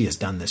and that she has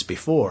done this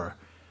before.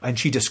 And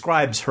she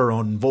describes her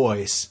own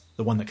voice,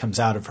 the one that comes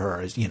out of her,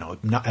 as,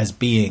 not as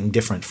being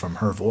different from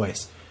her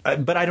voice.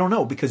 But I don't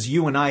know, because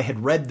you and I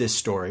had read this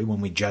story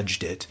when we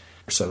judged it,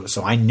 so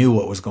I knew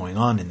what was going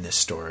on in this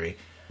story.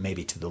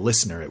 Maybe to the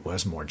listener it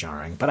was more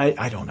jarring, but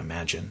I don't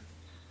imagine.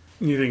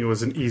 You think it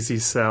was an easy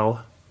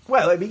sell?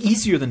 Well, it'd be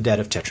easier than Dead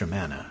of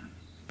Tetramana,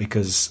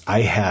 because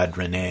I had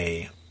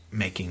Renee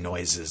making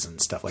noises and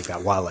stuff like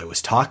that while I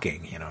was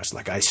talking. It's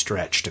like I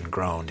stretched and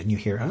groaned, and you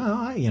hear,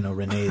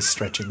 Renee's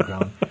stretching and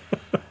groan.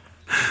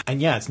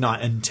 And yeah, it's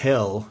not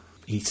until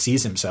he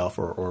sees himself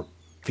or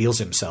feels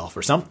himself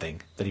or something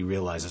that he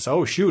realizes,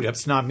 oh shoot,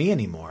 it's not me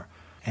anymore.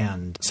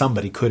 And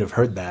somebody could have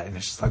heard that, and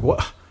it's just like,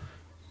 what?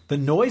 The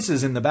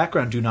noises in the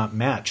background do not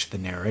match the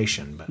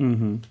narration, but I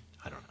don't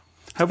know.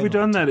 Have we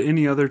done that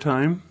any other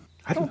time?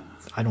 I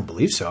don't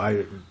believe so.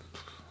 I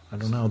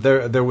don't know.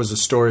 There was a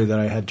story that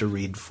I had to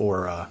read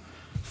for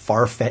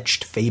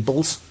Far-Fetched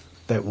Fables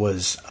that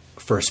was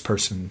first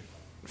person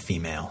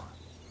female.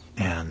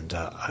 And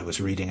I was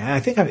reading, and I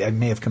think I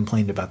may have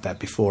complained about that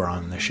before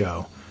on the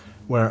show,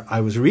 where I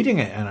was reading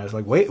it and I was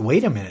like,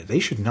 wait a minute, they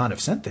should not have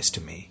sent this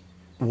to me.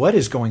 what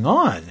is going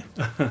on?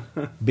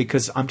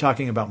 Because I'm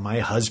talking about my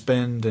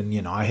husband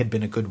and, I had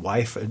been a good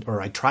wife, or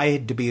I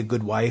tried to be a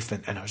good wife,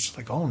 and I was just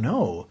like, oh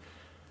no,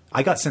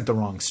 I got sent the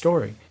wrong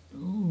story.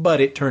 But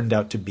it turned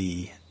out to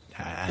be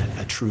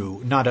a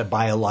true, not a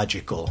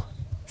biological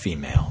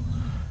female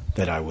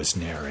that I was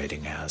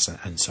narrating as.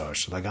 And so I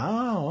was like,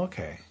 oh,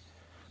 okay.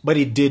 But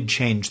it did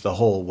change the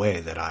whole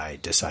way that I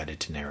decided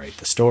to narrate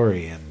the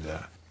story, and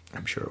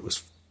I'm sure it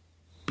was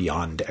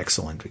beyond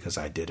excellent because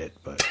I did it.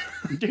 But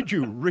Did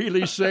you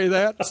really say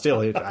that?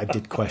 still, I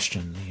did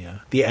question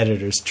the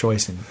editor's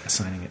choice in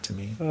assigning it to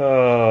me.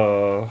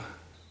 Oh,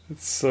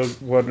 it's so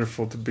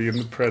wonderful to be in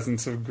the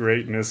presence of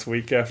greatness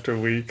week after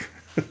week.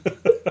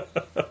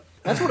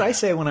 That's what I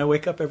say when I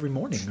wake up every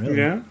morning, really.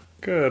 Yeah?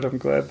 Good. I'm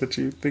glad that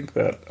you think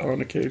that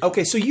on occasion.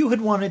 Okay, so you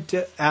had wanted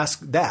to ask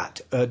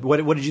that.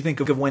 What did you think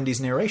of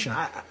Wendy's narration?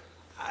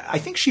 I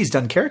think she's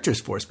done characters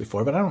for us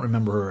before, but I don't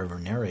remember her ever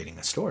narrating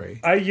a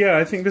story.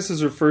 I think this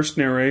is her first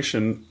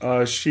narration.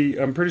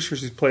 I'm pretty sure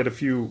she's played a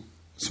few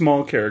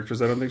small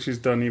characters. I don't think she's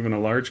done even a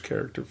large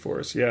character for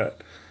us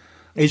yet.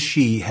 Is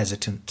she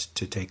hesitant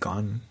to take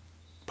on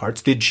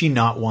parts? Did she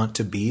not want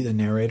to be the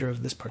narrator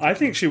of this part? I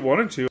think she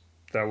wanted to.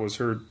 That was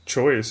her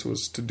choice,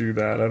 was to do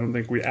that. I don't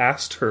think we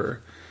asked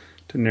her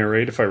to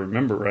narrate, if I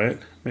remember right.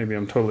 Maybe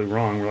I'm totally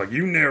wrong. We're like,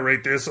 you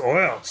narrate this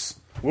or else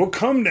we'll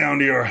come down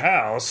to your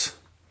house.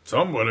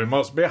 Somebody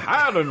must be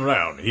hiding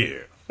around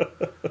here.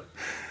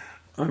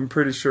 I'm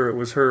pretty sure it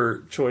was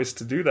her choice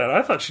to do that.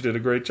 I thought she did a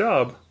great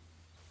job.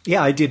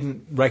 Yeah, I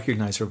didn't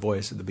recognize her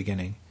voice at the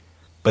beginning.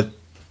 But,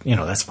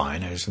 that's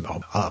fine.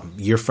 A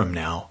year from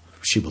now,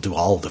 she will do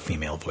all the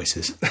female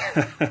voices.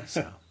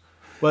 So.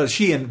 Well,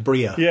 she and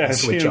Bria. Yeah,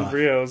 she and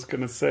Bria. I was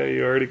going to say,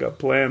 you already got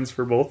plans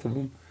for both of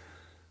them.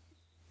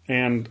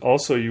 And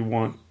also you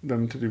want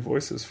them to do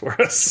voices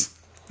for us.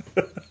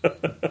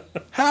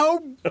 How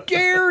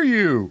dare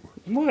you?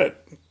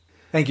 What?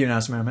 Thank you,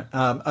 Nas Merriman.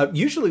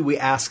 Usually we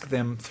ask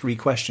them 3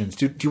 questions.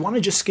 Do you want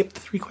to just skip the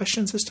 3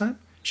 questions this time?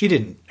 She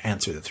didn't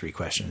answer the 3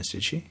 questions,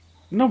 did she?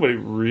 Nobody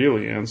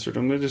really answered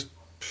them. They just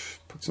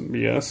put some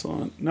BS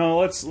on. No,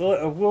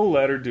 we'll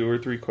let her do her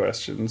 3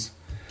 questions.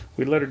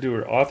 We let her do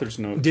her author's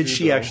note. Did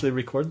she actually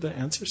record the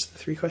answers to the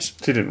 3 questions?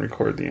 She didn't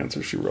record the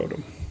answers. She wrote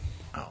them.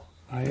 Oh.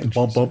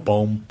 Boom, boom,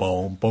 boom,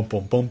 boom, boom,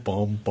 boom, boom,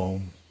 boom,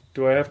 boom.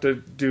 Do I have to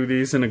do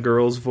these in a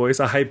girl's voice?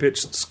 A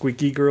high-pitched,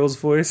 squeaky girl's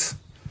voice?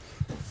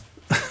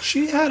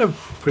 She had a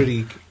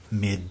pretty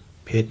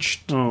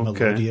mid-pitched,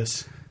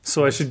 melodious.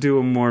 So I should do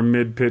a more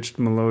mid-pitched,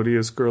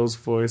 melodious girl's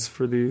voice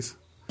for these?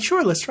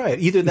 Sure, let's try it.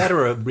 Either that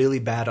or a really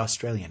bad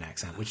Australian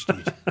accent. Which do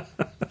you do?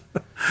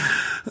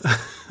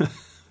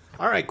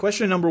 All right,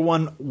 question number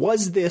 1.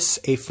 Was this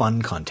a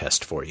fun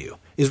contest for you?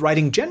 Is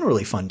writing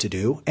generally fun to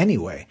do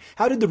anyway?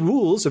 How did the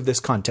rules of this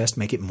contest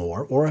make it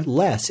more or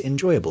less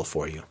enjoyable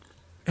for you?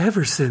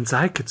 Ever since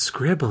I could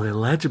scribble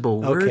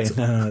illegible words...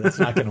 Okay, no, that's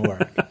not going to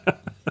work.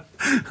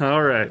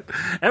 All right.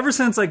 Ever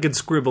since I could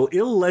scribble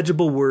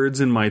illegible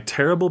words in my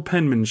terrible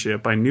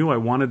penmanship, I knew I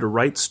wanted to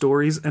write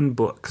stories and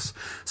books.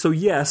 So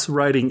yes,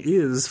 writing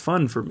is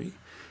fun for me,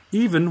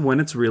 even when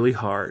it's really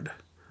hard.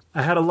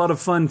 I had a lot of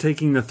fun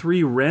taking the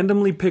 3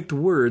 randomly picked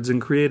words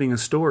and creating a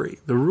story.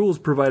 The rules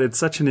provided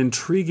such an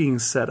intriguing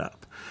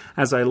setup.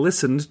 As I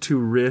listened to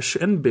Rish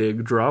and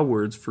Big draw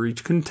words for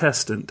each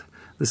contestant,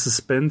 the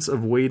suspense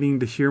of waiting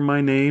to hear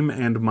my name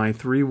and my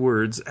 3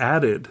 words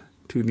added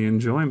to the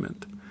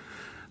enjoyment.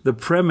 The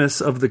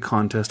premise of the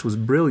contest was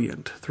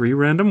brilliant. 3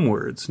 random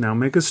words, now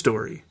make a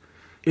story.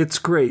 It's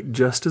great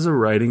just as a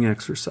writing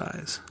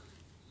exercise.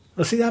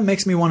 Well, see, that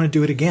makes me want to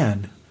do it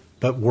again,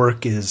 but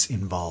work is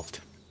involved.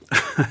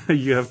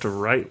 You have to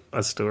write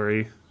a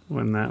story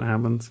when that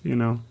happens,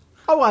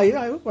 Oh,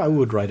 I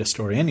would write a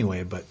story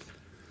anyway, but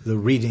the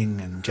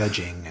reading and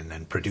judging and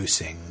then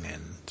producing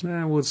and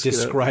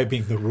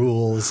describing the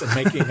rules and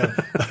making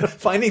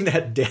finding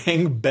that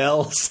dang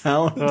bell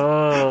sound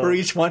for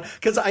each one.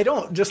 Because I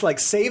don't just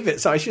save it.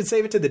 So I should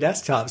save it to the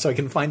desktop so I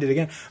can find it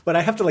again. But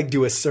I have to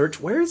do a search.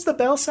 Where's the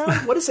bell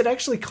sound? What is it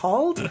actually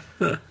called?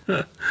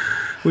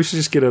 We should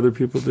just get other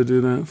people to do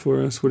that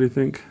for us. What do you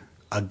think?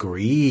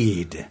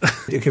 Agreed.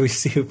 Can we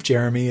see if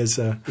Jeremy is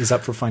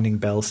up for finding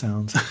bell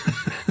sounds?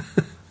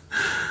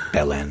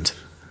 Bell end.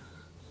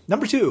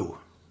 Number 2.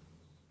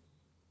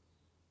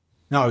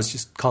 No, I was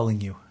just calling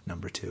you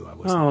number 2. I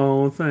wasn't.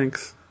 Oh,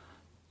 thanks.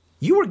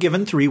 You were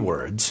given 3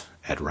 words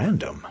at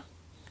random.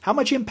 How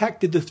much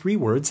impact did the 3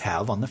 words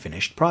have on the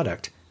finished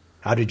product?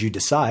 How did you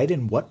decide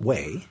in what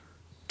way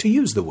to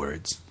use the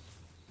words?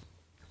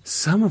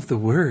 Some of the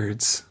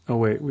words... Oh,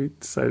 wait, we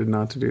decided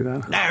not to do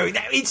that. No,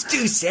 it's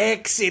too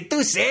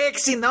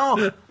sexy,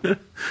 no.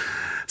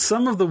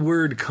 Some of the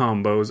word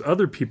combos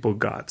other people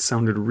got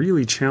sounded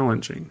really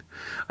challenging.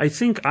 I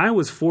think I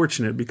was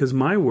fortunate because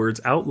my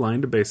words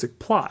outlined a basic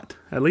plot,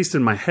 at least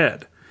in my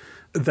head,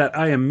 that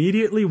I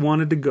immediately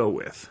wanted to go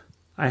with.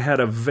 I had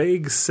a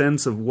vague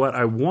sense of what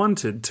I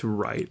wanted to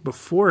write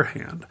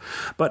beforehand,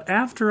 but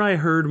after I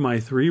heard my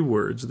 3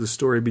 words, the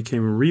story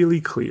became really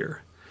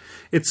clear.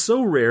 It's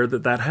so rare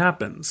that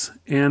happens,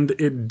 and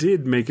it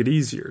did make it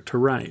easier to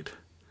write.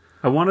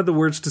 I wanted the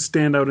words to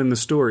stand out in the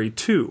story,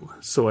 too,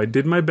 so I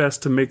did my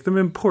best to make them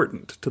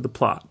important to the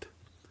plot.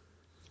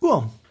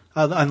 Well,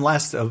 and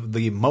last of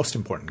the most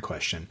important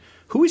question,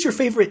 who is your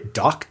favorite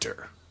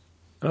doctor?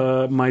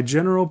 My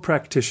general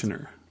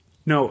practitioner.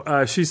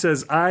 No, she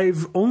says,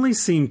 I've only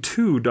seen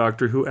 2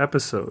 Doctor Who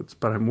episodes,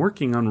 but I'm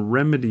working on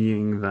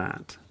remedying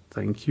that.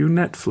 Thank you,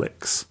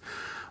 Netflix.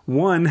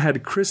 One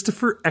had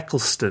Christopher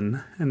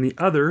Eccleston, and the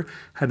other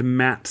had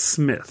Matt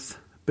Smith.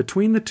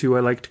 Between the 2, I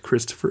liked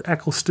Christopher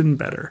Eccleston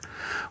better.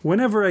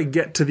 Whenever I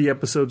get to the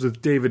episodes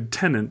with David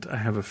Tennant, I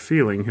have a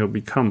feeling he'll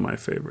become my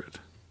favorite.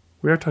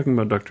 We are talking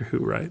about Doctor Who,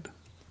 right?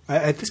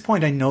 At this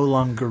point, I no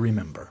longer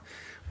remember.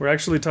 We're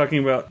actually talking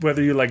about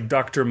whether you like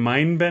Dr.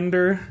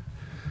 Mindbender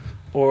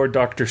or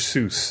Dr.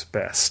 Seuss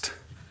best.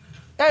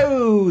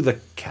 Oh, the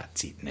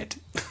cat's eaten it.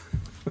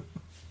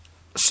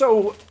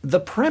 So, the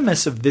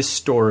premise of this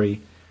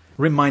story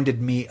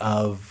reminded me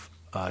of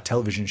a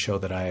television show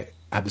that I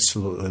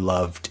absolutely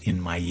loved in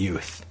my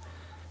youth.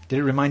 Did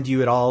it remind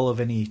you at all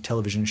of any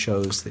television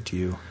shows that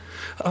you...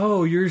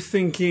 Oh, you're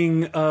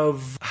thinking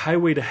of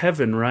Highway to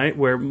Heaven, right?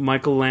 Where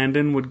Michael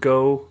Landon would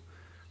go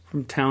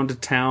from town to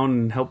town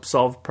and help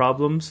solve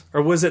problems?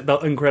 Or was it The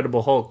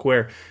Incredible Hulk,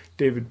 where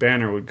David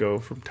Banner would go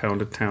from town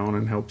to town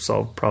and help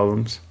solve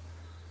problems?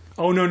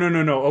 Oh, no.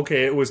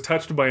 Okay, it was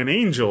Touched by an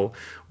Angel,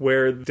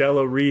 where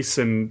Della Reese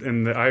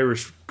and the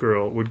Irish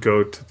girl would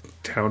go to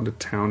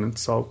town and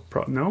solve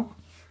problems. No?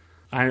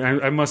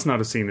 I must not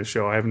have seen the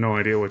show. I have no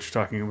idea what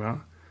you're talking about.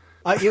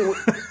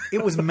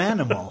 It was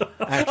Manimal,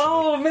 actually.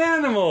 Oh,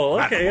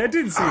 Manimal. Okay, I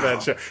did see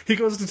that show. He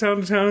goes to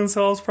town and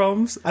solves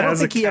problems. I don't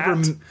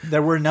think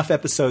there were enough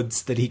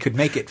episodes that he could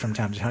make it from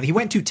town to town. He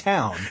went to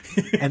town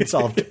and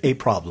solved a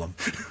problem.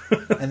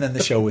 And then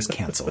the show was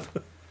canceled.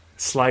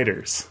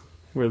 Sliders,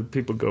 where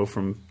people go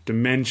from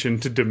dimension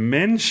to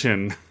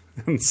dimension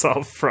and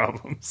solve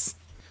problems.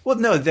 Well,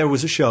 no, there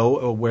was a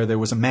show where there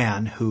was a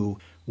man who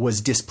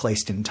was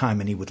displaced in time,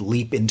 and he would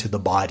leap into the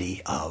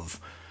body of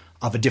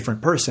a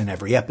different person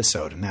every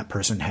episode, and that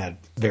person had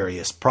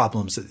various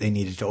problems that they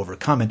needed to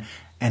overcome,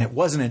 and it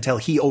wasn't until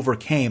he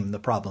overcame the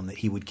problem that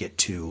he would get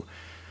to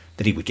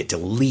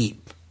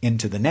leap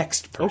into the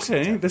next person.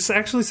 Okay, this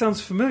actually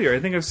sounds familiar. I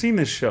think I've seen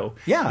this show.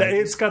 Yeah.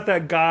 It's got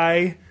that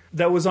guy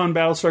that was on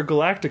Battlestar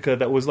Galactica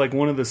that was like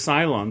one of the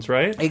Cylons,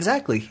 right?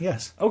 Exactly,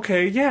 yes.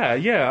 Okay,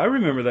 yeah, I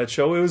remember that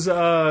show. It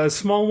was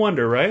Small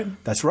Wonder, right?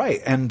 That's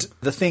right. And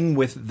the thing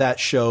with that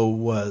show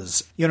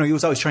was, he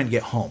was always trying to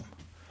get home.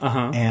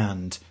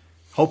 And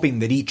hoping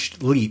that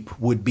each leap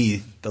would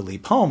be the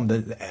leap home.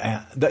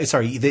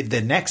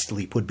 The next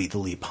leap would be the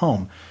leap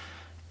home.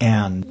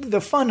 And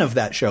the fun of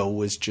that show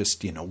was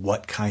just,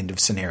 what kind of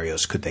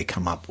scenarios could they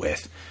come up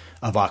with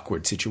of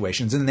awkward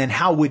situations? And then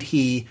how would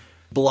he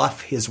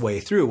bluff his way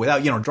through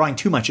without, drawing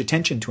too much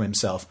attention to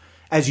himself,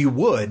 as you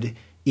would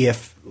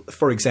if,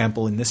 for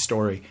example, in this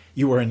story,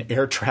 you were an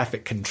air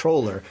traffic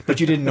controller, but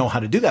you didn't know how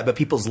to do that, but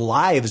people's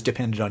lives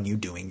depended on you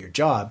doing your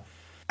job.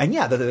 And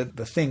yeah,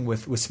 the thing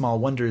with Small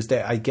Wonder is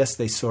that I guess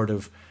they sort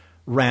of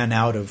ran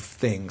out of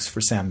things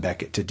for Sam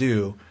Beckett to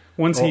do.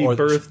 Once he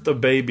birthed a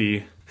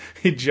baby,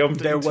 he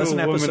jumped into a woman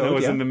that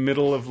was in the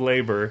middle of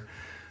labor.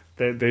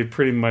 They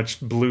pretty much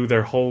blew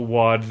their whole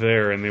wad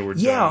there, and they were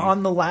done. Yeah,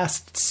 on the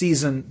last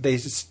season,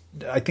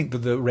 I think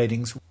the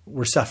ratings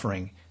were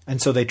suffering,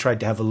 and so they tried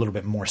to have a little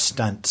bit more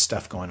stunt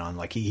stuff going on.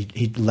 Like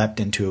he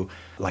leapt into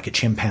like a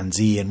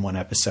chimpanzee in one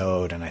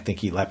episode, and I think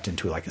he leapt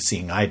into like a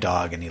seeing eye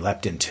dog, and he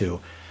leapt into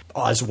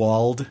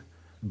Oswald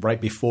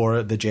right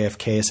before the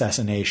JFK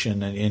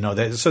assassination, and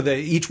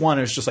each one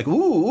is just like,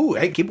 ooh,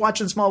 hey, keep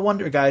watching Small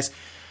Wonder, guys,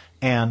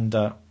 and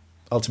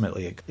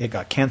ultimately it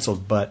got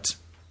canceled, but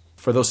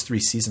for those 3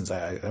 seasons,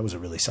 that was a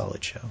really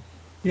solid show.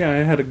 Yeah,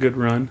 it had a good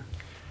run.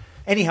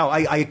 Anyhow,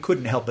 I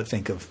couldn't help but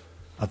think of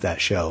that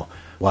show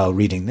while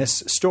reading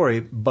this story,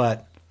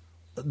 but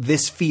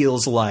this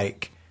feels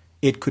like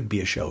it could be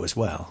a show as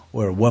well,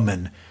 where a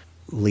woman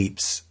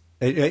leaps,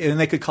 and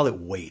they could call it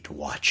Weight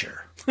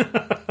Watcher.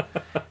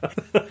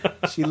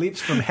 She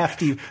leaps from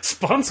hefty...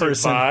 Sponsored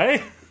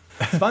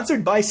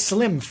by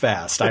Slim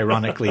Fast,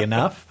 ironically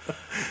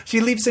enough.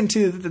 She leaps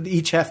into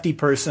each hefty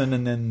person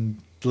and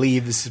then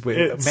leaves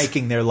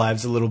making their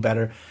lives a little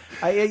better.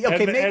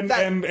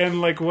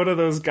 And like one of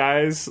those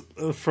guys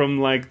from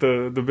like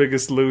the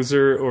Biggest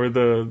Loser or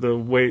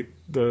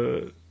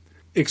the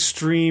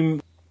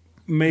Extreme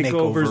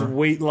Makeovers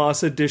weight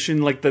loss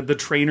edition, like the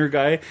trainer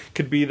guy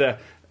could be the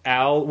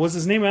Al. Was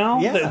his name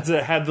Al? Yeah.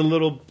 That had the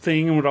little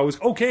thing and would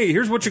always, okay,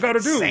 here's what you got to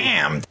do.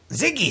 Sam,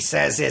 Ziggy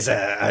says there's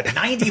a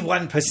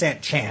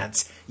 91%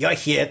 chance you're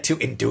here to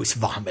induce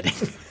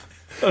vomiting.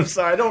 I'm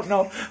sorry, I don't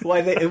know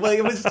why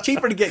it was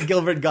cheaper to get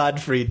Gilbert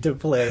Gottfried to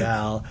play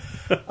Al.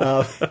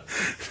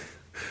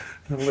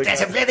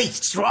 There's a really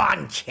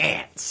strong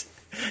chance.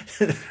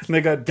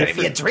 They got if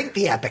you drink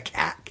the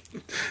Epicac.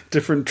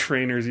 Different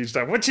trainers each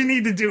time. What you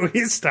need to do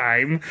this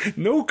time,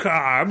 no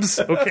carbs,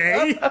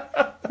 okay?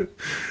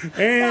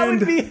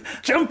 And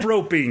jump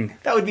roping.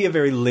 That would be a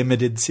very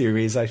limited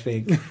series, I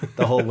think,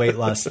 the whole weight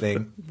loss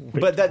thing.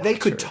 But they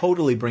could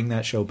totally bring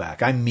that show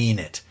back. I mean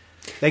it.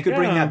 They could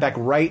bring that back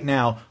right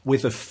now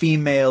with a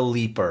female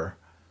leaper.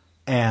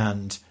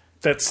 And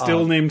that's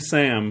still named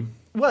Sam.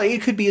 Well,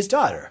 it could be his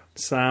daughter.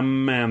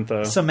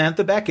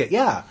 Samantha Beckett,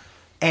 yeah.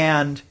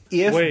 And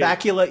if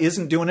Bakula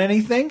isn't doing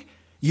anything,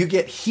 you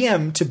get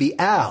him to be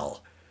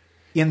Al.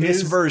 In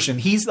this version,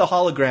 he's the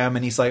hologram,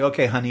 and he's like,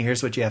 okay, honey,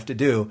 here's what you have to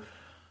do.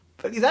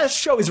 But that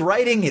show is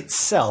writing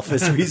itself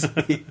as we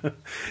speak.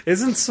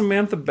 Isn't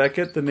Samantha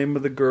Beckett the name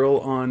of the girl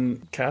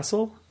on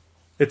Castle?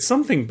 It's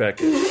something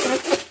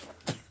Beckett.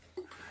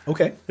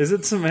 Okay. Is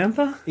it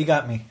Samantha? You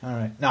got me. All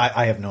right. No,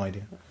 I have no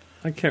idea.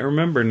 I can't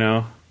remember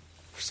now.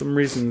 For some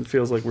reason, it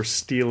feels like we're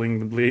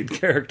stealing the lead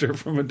character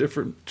from a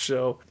different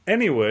show.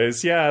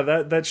 Anyways, yeah,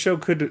 that show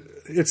could...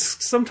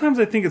 It's sometimes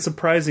I think it's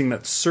surprising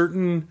that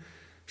certain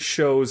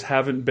shows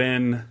haven't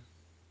been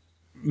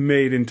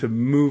made into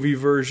movie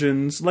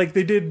versions. Like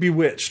they did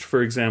Bewitched,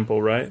 for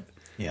example, right?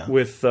 Yeah.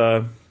 With...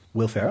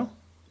 Will Ferrell?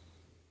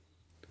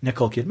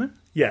 Nicole Kidman?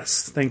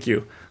 Yes, thank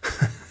you.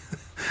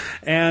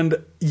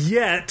 And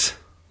yet,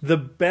 the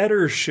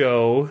better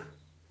show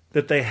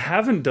that they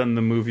haven't done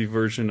the movie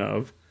version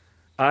of,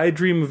 I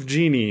Dream of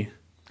Jeannie.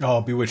 Oh,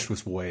 Bewitched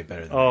was way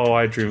better than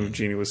I Dream of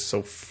Jeannie was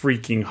so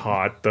freaking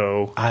hot,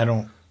 though. I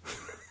don't...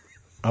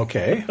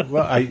 Okay.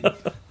 Well, I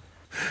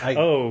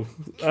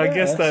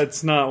guess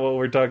that's not what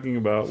we're talking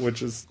about,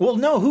 which is... Well,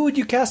 no, who would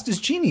you cast as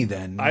Jeannie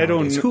then? I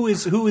don't know. Who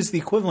is the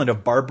equivalent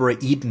of Barbara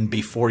Eden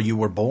before you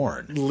were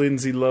born?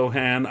 Lindsay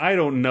Lohan. I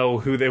don't know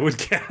who they would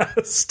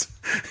cast.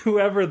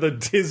 Whoever the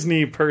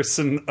Disney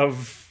person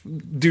of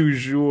du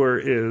jour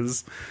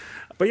is.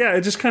 But yeah,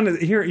 it just kind of...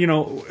 Here,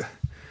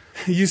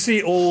 you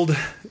see old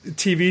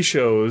TV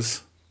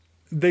shows.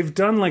 They've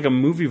done like a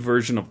movie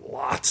version of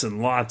lots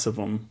and lots of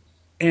them.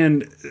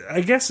 And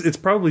I guess it's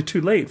probably too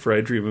late for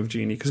I Dream of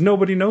Jeannie because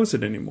nobody knows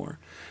it anymore.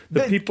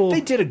 They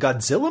did a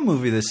Godzilla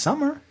movie this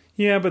summer.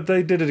 Yeah, but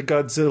they did a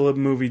Godzilla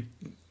movie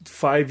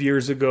 5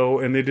 years ago,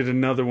 and they did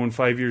another one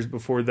 5 years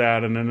before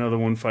that, and another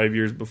one 5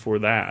 years before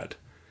that.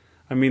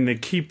 I mean, they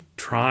keep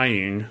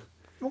trying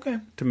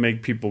to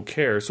make people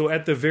care. So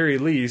at the very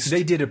least...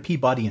 They did a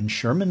Peabody and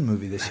Sherman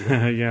movie this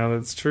year. Yeah,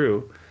 that's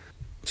true.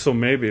 So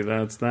maybe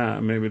that's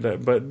that. Maybe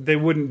that. But they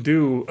wouldn't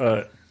do...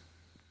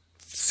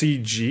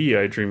 CG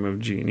I Dream of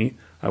Jeannie,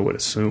 I would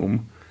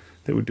assume.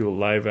 They would do a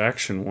live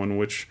action one,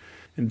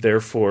 and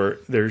therefore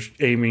they're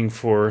aiming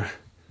for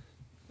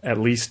at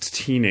least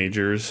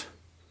teenagers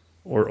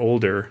or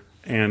older.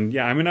 And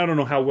yeah, I mean, I don't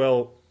know how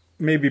well,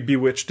 maybe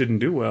Bewitched didn't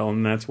do well,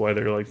 and that's why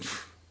they're like,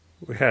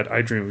 we had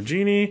I Dream of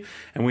Jeannie,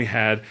 and we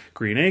had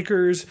Green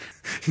Acres.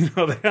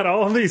 They had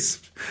all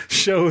these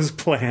shows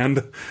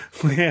planned.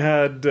 We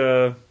had...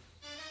 My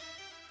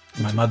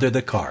Mother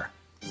the Car.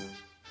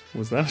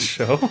 Was that a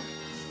show?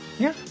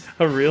 Yeah.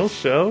 A real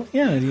show?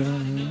 Yeah.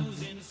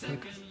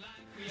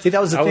 See,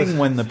 that was the thing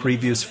when the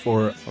previews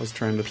for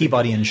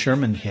Peabody and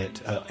Sherman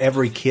hit.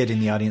 Every kid in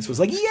the audience was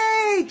like,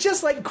 yay!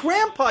 Just like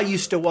Grandpa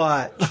used to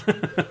watch.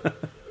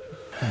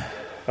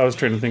 I was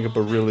trying to think of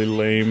a really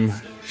lame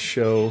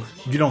show.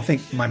 You don't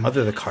think My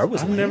Mother the Car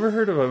was lame? I've never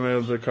heard of My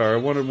Mother the Car. I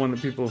wanted one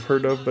that people have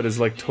heard of, but is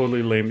like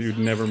totally lame you'd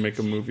never make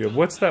a movie of.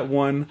 What's that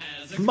one?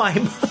 My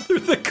Mother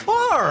the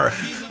Car!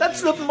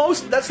 That's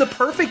the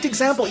perfect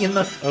example. In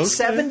the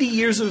 70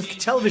 years of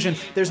television,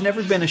 there's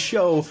never been a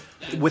show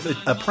with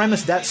a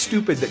premise that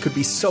stupid that could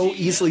be so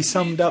easily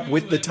summed up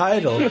with the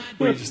title.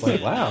 Where you're just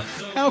like, wow.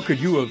 How could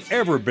you have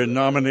ever been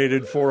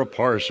nominated for a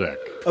Parsec?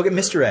 Okay,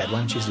 Mr. Ed, why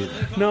don't you do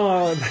that?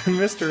 No,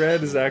 Mr.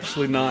 Ed is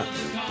actually not...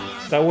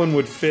 That one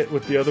would fit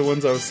with the other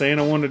ones I was saying.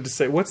 I wanted to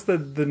say, what's the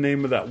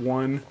name of that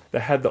one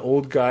that had the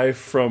old guy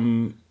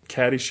from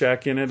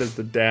Caddyshack in it as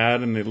the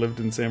dad, and they lived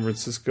in San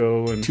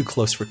Francisco? And Too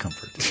Close for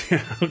Comfort.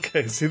 Yeah,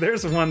 okay. See,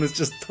 there's one that's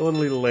just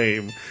totally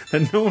lame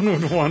that no one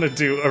would want to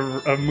do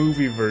a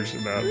movie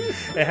version of.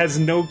 It has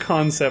no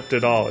concept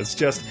at all. It's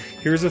just,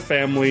 here's a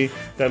family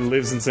that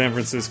lives in San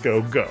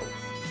Francisco. Go.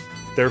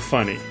 They're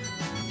funny.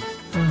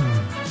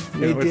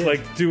 It's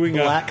like doing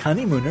Black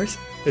Honeymooners.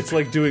 It's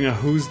like doing a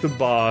Who's the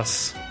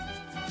Boss.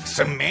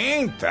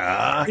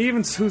 Samantha.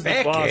 Even Who's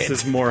the Boss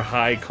is more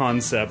high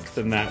concept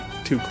than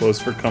that Too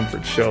Close for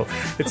Comfort show.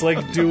 It's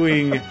like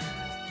doing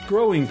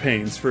Growing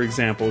Pains, for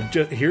example.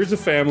 Here's a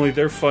family,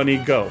 they're funny,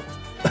 go.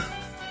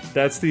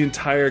 That's the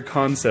entire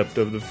concept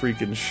of the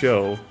freaking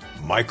show.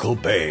 Michael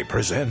Bay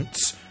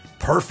presents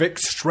Perfect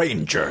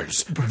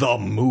Strangers, the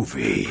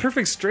movie.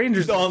 Perfect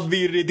Strangers.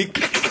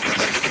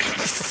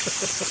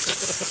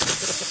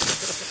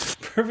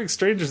 Perfect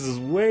Strangers is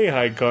way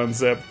high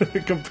concept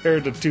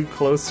compared to Too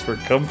Close for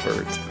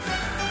Comfort.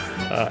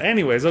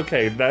 Anyways,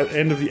 okay, that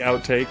end of the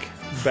outtake.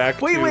 Back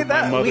to My Mother the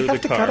Car. We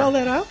have to cut all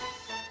that out?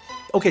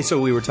 Okay, so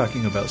we were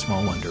talking about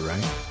Small Wonder,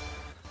 right?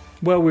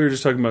 Well, we were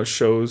just talking about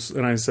shows,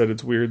 and I said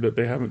it's weird that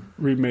they haven't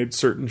remade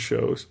certain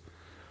shows.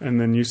 And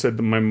then you said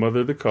My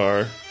Mother the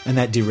Car. And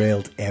that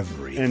derailed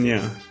everything. And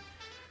yeah.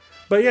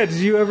 But yeah, did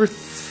you ever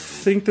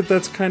think that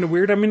that's kind of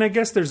weird? I mean, I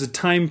guess there's a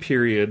time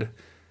period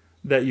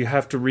that you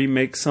have to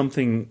remake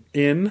something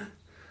in.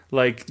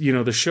 Like,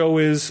 the show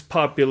is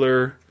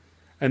popular,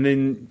 and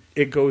then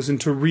it goes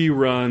into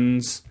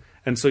reruns,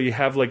 And so you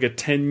have like a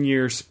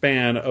 10-year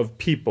span of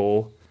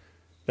people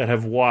that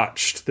have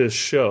watched this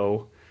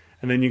show.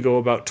 And then you go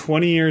about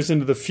 20 years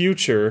into the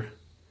future,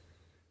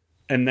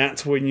 and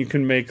that's when you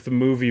can make the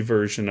movie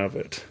version of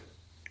it.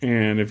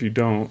 And if you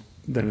don't,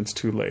 then it's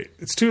too late.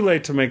 It's too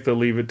late to make the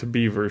Leave It to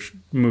Beaver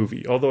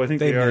movie, although I think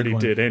they already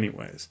did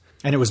anyways.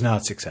 And it was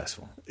not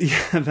successful.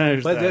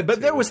 Yeah,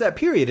 but there was that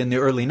period in the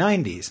early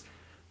 90s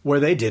where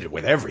they did it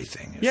with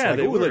everything. It's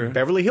they were. Like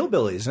Beverly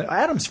Hillbillies,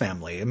 Addams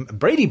Family,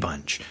 Brady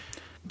Bunch.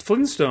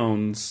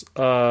 Flintstones,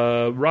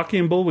 Rocky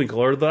and Bullwinkle,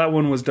 or that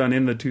one was done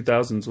in the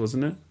 2000s,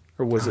 wasn't it?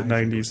 Or was it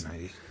 90s?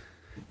 90s?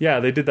 Yeah,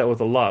 they did that with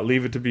a lot.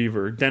 Leave It to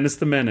Beaver, Dennis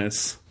the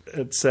Menace,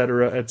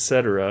 etc.,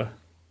 etc.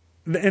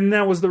 And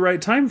that was the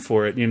right time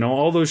for it. You know,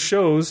 all those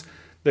shows,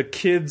 the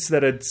kids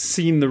that had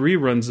seen the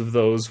reruns of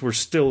those were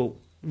still,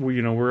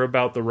 you know, were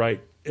about the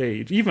right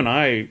age. Even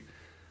I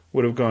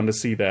would have gone to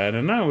see that,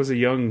 and I was a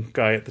young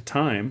guy at the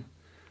time,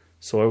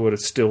 so I would have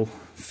still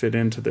fit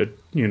into the,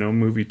 you know,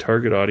 movie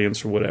target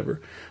audience or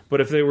whatever. But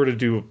if they were to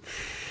do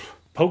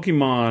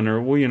Pokemon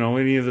or, you know,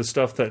 any of the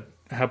stuff that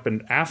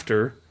happened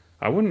after,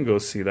 I wouldn't go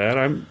see that.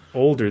 I'm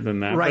older than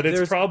that. Right, but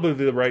it's probably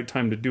the right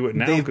time to do it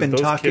now. They've been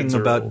talking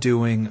about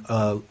doing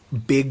a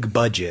big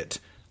budget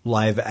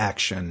live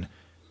action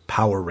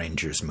Power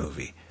Rangers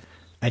movie.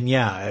 And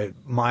yeah,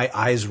 my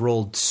eyes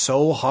rolled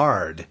so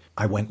hard,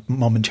 I went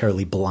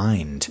momentarily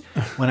blind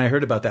when I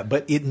heard about that.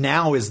 But it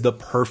now is the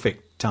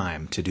perfect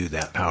time to do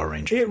that Power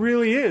Rangers. It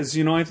really is.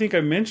 You know, I think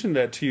I mentioned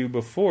that to you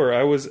before.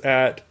 I was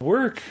at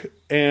work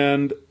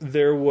and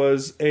there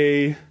was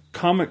a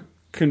comic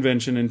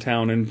convention in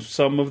town and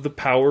some of the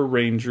Power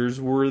Rangers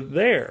were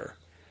there.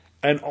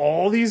 And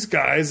all these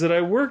guys that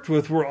I worked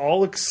with were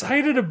all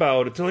excited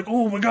about it. They're like,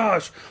 "Oh my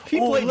gosh, he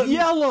played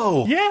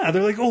Yellow!" Yeah,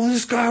 they're like, "Oh,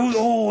 this guy was,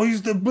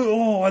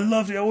 I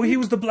loved it. Oh, he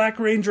was the Black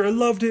Ranger. I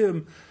loved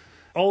him."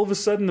 All of a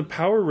sudden, the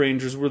Power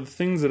Rangers were the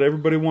things that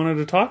everybody wanted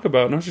to talk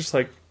about, and I was just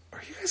like,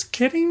 "Are you guys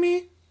kidding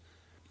me?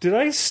 Did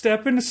I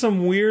step into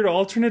some weird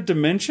alternate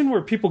dimension where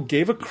people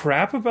gave a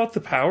crap about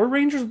the Power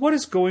Rangers? What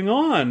is going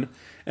on?"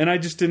 And I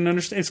just didn't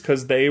understand. It's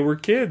because they were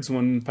kids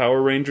when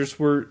Power Rangers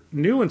were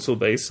new, and so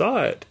they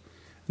saw it.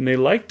 And they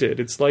liked it.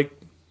 It's like...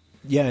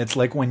 Yeah, it's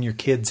like when your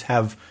kids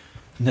have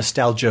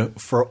nostalgia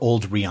for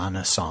old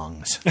Rihanna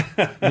songs.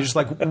 You're just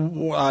like,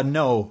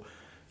 no,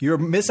 you're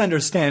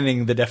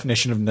misunderstanding the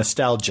definition of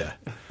nostalgia.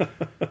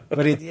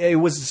 But it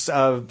was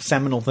a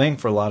seminal thing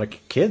for a lot of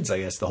kids, I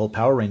guess, the whole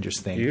Power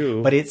Rangers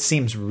thing. But it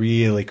seems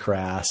really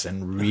crass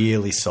and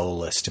really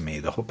soulless to me,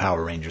 the whole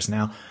Power Rangers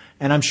now.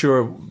 And I'm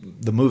sure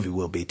the movie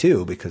will be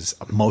too, because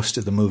most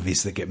of the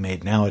movies that get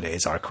made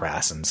nowadays are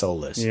crass and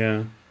soulless.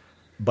 Yeah.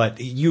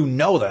 But you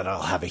know that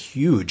I'll have a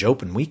huge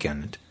open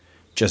weekend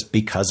just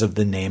because of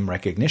the name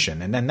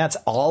recognition. And then that's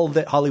all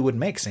that Hollywood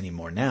makes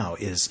anymore now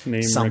is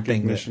name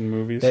something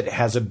that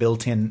has a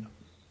built-in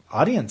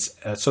audience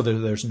so that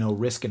there's no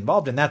risk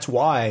involved. And that's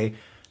why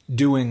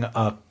doing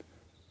a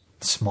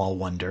small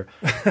wonder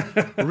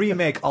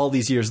remake all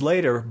these years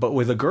later, but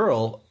with a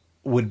girl,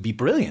 would be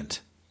brilliant.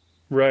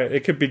 Right.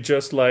 It could be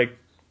just like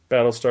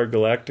Battlestar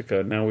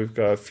Galactica. Now we've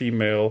got a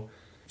female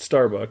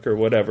Starbuck or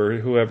whatever,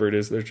 whoever it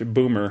is, there's a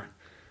boomer.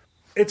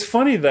 It's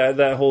funny that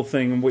whole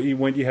thing, what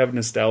you have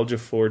nostalgia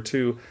for,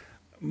 too.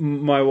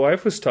 My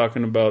wife was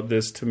talking about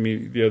this to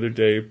me the other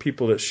day.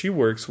 People that she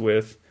works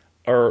with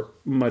are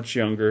much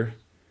younger.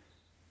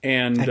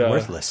 And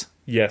worthless.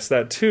 Yes,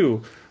 that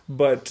too.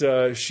 But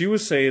she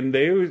was saying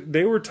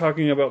they were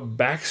talking about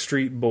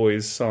Backstreet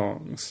Boys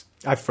songs.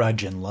 I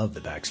fudging love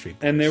the Backstreet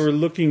Boys. And they were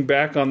looking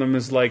back on them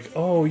as like,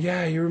 oh,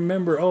 yeah, you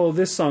remember,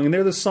 this song. And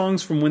they're the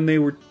songs from when they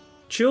were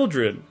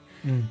children.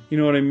 You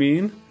know what I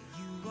mean?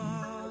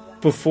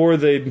 Before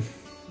they'd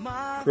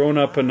grown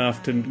up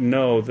enough to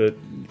know that,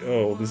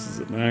 this is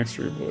a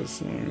Backstreet Boys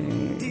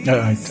song.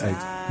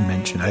 I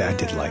mentioned I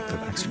did like the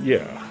Backstreet Boys.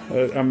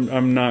 Yeah,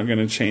 I'm not going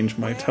to change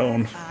my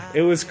tone.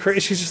 It was crazy.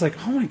 She's just like,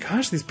 oh my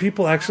gosh, these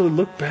people actually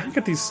look back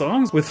at these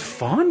songs with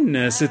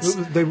fondness.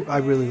 I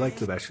really liked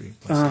the Backstreet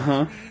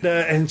Boys.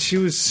 And she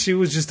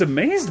was just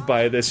amazed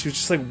by this. She was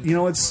just like,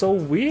 it's so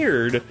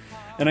weird.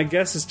 And I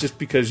guess it's just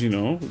because,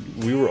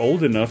 we were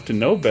old enough to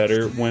know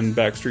better when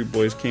Backstreet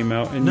Boys came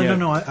out. And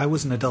No, I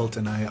was an adult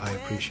and I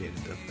appreciated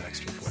the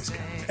Backstreet Boys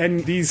coming out.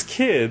 And these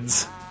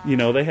kids, they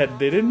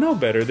didn't know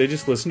better. They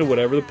just listened to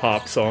whatever the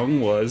pop song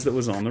was that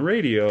was on the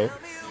radio.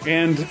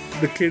 And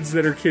the kids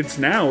that are kids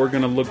now are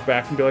going to look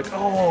back and be like,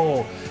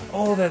 oh,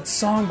 that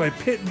song by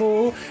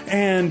Pitbull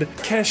and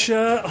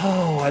Kesha.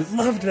 Oh, I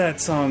loved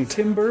that song.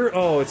 Timber.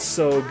 Oh, it's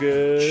so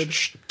good.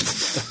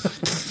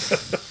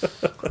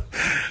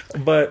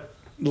 But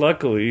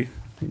luckily,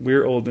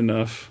 we're old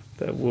enough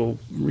that we'll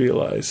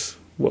realize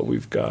what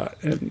we've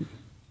got. And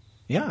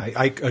yeah,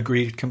 I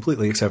agree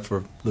completely, except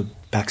for the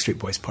Backstreet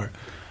Boys part.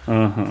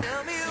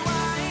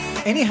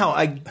 Anyhow,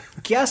 I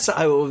guess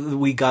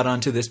we got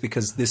onto this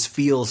because this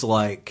feels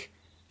like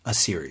a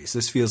series.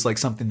 This feels like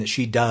something that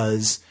she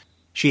does.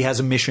 She has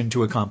a mission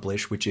to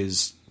accomplish, which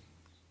is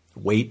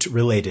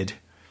weight-related,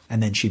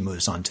 and then she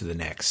moves on to the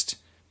next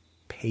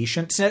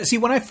patient. See,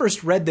 when I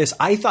first read this,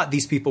 I thought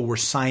these people were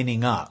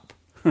signing up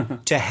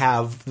to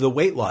have the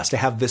weight loss, to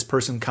have this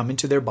person come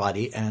into their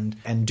body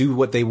and do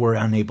what they were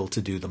unable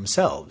to do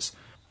themselves,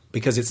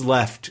 because it's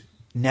left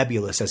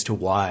nebulous as to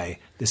why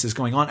this is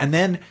going on. And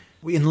then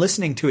in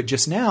listening to it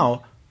just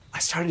now, I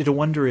started to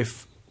wonder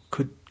if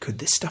could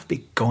this stuff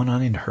be going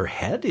on in her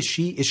head? Is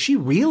she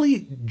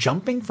really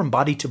jumping from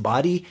body to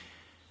body,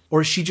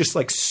 or is she just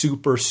like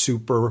super,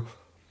 super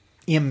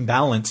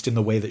imbalanced in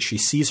the way that she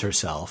sees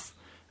herself,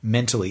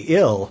 mentally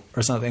ill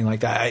or something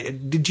like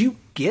that? Did you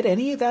get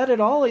any of that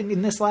at all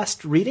in this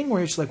last reading,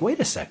 where it's like,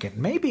 wait a second,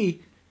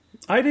 maybe...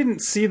 I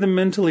didn't see the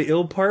mentally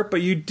ill part,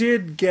 but you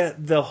did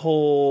get the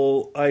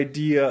whole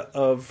idea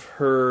of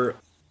her...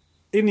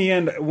 In the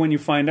end, when you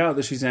find out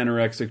that she's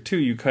anorexic too,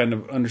 you kind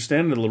of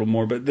understand it a little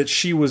more, but that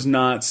she was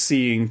not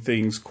seeing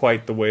things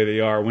quite the way they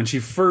are. When she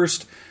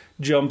first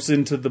jumps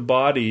into the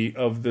body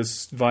of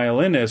this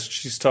violinist,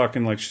 she's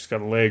talking like she's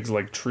got legs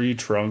like tree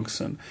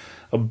trunks and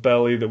a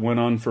belly that went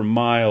on for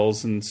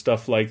miles and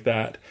stuff like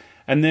that.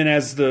 And then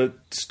as the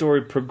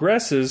story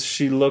progresses,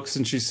 she looks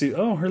and she sees,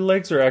 oh, her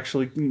legs are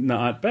actually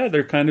not bad.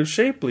 They're kind of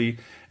shapely.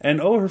 And,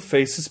 oh, her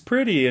face is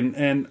pretty.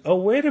 And oh,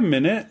 wait a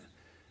minute.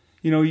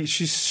 You know,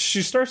 she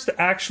starts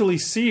to actually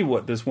see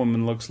what this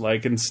woman looks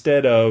like,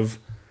 instead of,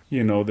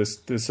 you know,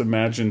 this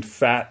imagined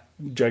fat,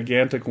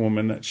 gigantic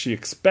woman that she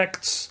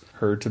expects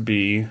her to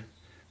be.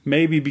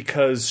 Maybe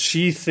because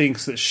she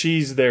thinks that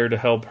she's there to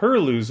help her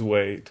lose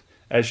weight,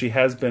 as she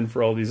has been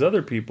for all these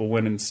other people,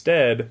 when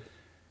instead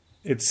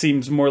it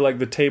seems more like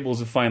the tables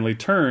have finally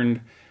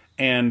turned,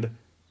 and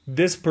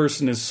this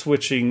person is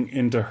switching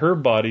into her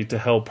body to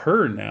help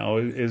her now,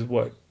 is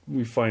what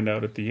we find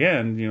out at the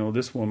end. You know,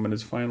 this woman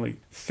is finally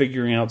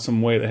figuring out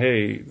some way that,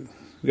 hey,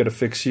 we got to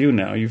fix you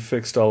now. You've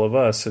fixed all of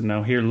us, and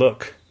now here,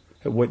 look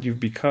at what you've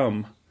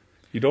become.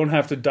 You don't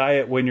have to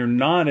diet when you're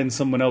not in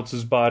someone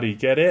else's body.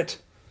 Get it?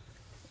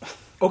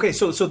 Okay,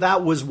 so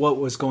that was what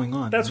was going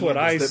on. That's what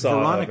I saw.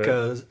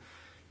 Veronica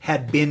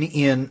had been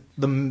in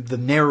the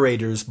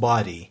narrator's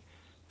body,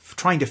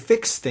 trying to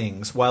fix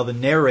things, while the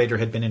narrator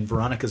had been in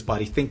Veronica's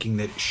body, thinking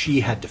that she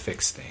had to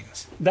fix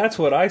things. That's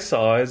what I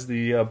saw as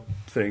the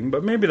thing.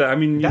 But maybe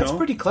that's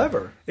pretty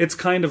clever. It's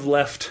kind of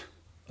left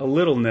a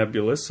little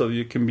nebulous, so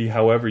you can be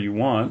however you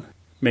want.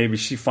 Maybe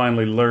she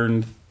finally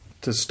learned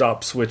to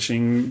stop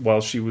switching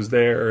while she was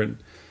there, and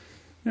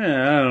I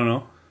don't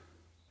know.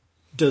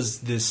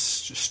 Does this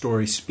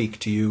story speak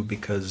to you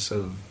because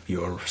of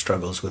your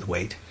struggles with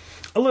weight?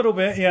 A little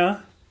bit,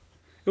 yeah.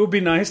 It would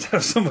be nice to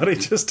have somebody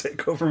just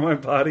take over my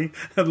body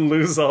and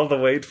lose all the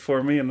weight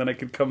for me, and then I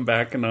could come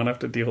back and not have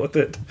to deal with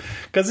it.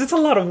 Because it's a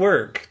lot of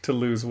work to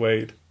lose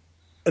weight.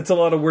 It's a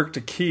lot of work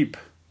to keep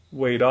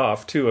weight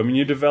off, too. I mean,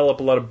 you develop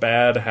a lot of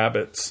bad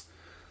habits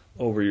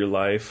over your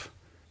life.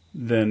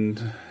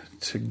 Then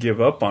to give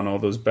up on all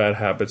those bad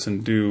habits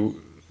and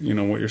do, you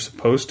know, what you're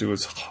supposed to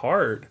is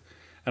hard.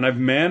 And I've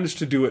managed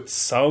to do it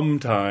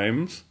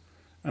sometimes.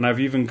 And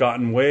I've even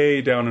gotten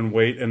way down in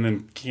weight and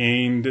then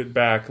gained it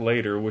back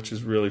later, which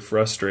is really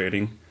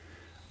frustrating.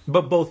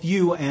 But both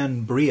you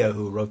and Bria,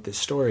 who wrote this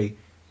story,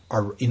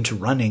 are into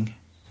running,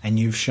 and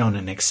you've shown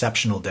an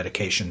exceptional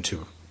dedication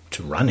to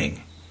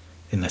running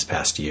in this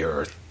past year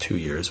or 2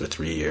 years or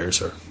 3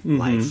 years or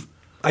life.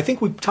 I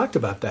think we talked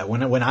about that.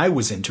 When I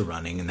was into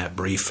running in that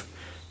brief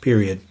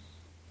period,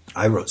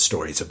 I wrote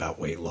stories about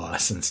weight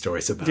loss and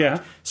stories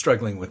about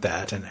struggling with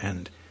that,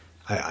 and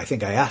I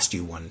think I asked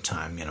you one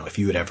time, you know, if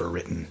you had ever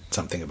written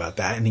something about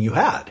that, and you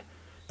had.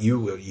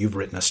 You've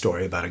written a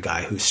story about a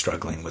guy who's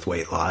struggling with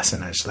weight loss,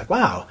 and I was like,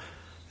 wow,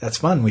 that's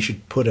fun. We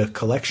should put a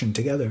collection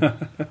together.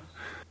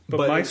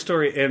 but my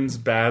story ends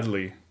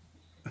badly.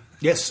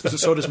 Yes,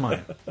 so does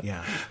mine.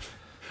 Yeah.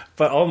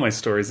 But all my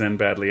stories end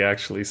badly,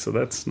 actually, so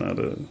that's not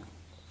a...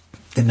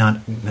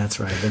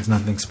 That's right. There's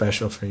nothing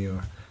special for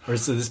you. Or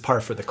is this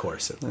par for the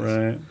course, at least.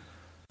 Right.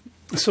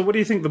 So what do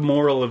you think the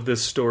moral of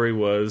this story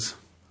was?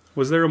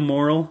 Was there a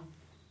moral?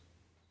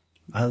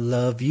 I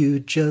love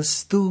you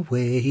just the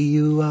way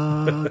you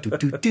are. Do,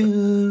 do,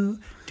 do.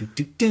 Do,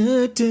 do,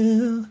 do,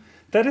 do.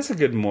 That is a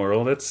good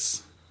moral.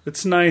 It's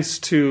nice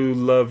to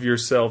love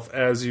yourself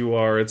as you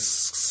are.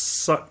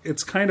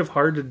 It's kind of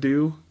hard to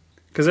do,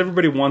 because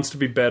everybody wants to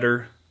be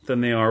better than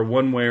they are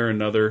one way or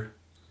another.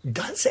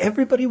 Does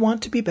everybody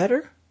want to be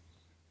better?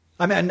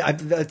 I mean,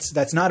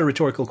 that's not a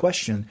rhetorical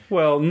question.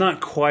 Well,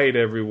 not quite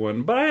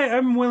everyone, but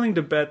I'm willing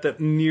to bet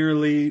that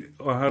nearly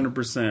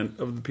 100%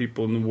 of the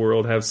people in the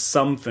world have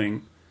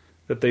something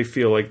that they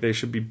feel like they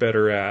should be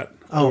better at.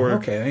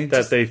 Okay.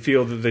 That they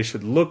feel that they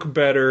should look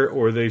better,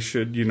 or they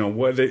should,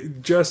 they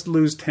just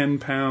lose 10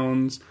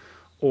 pounds,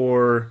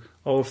 or,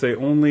 if they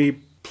only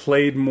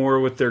played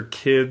more with their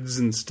kids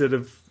instead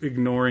of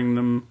ignoring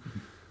them,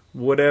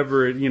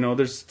 whatever,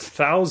 there's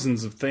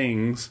thousands of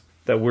things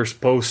that we're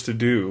supposed to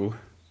do.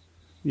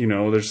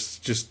 There's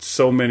just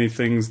so many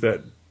things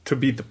that to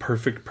be the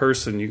perfect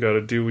person you got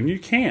to do, and you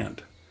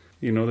can't.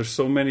 There's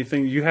so many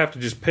things. You have to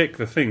just pick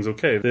the things.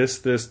 Okay,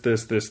 this,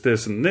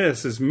 and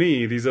this is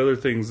me. These other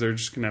things, they're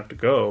just going to have to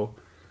go.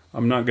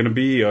 I'm not going to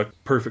be a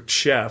perfect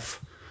chef.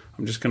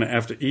 I'm just going to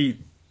have to eat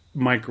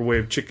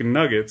microwave chicken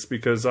nuggets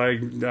because I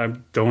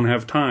don't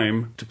have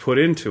time to put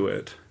into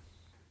it.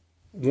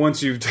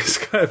 Once you've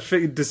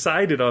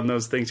decided on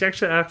those things, you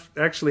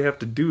actually have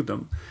to do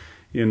them,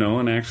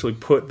 and actually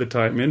put the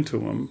time into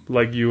them.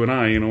 Like you and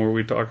I, where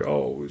we talk,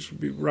 we should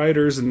be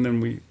writers, and then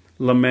we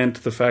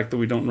lament the fact that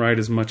we don't write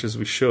as much as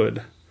we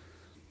should.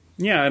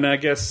 Yeah, and I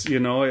guess,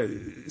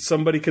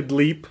 somebody could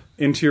leap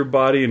into your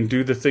body and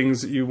do the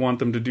things that you want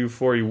them to do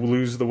for you,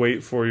 lose the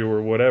weight for you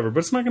or whatever, but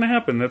it's not going to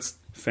happen. That's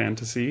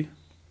fantasy.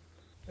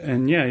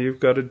 And yeah, you've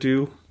got to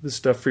do the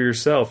stuff for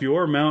yourself.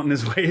 Your mountain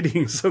is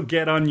waiting, so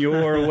get on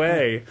your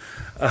way.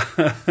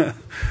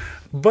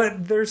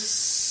 But there's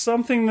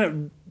something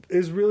that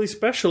is really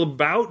special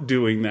about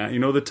doing that.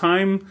 The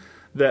time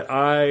that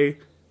I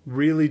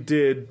really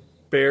did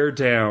bear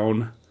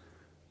down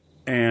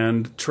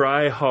and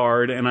try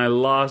hard, and I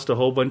lost a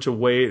whole bunch of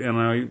weight, and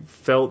I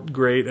felt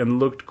great and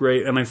looked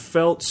great, and I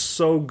felt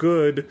so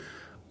good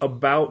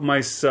about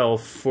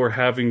myself for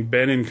having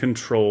been in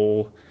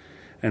control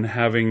and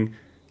having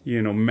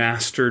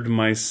mastered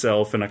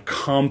myself and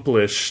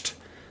accomplished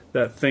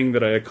that thing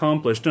that I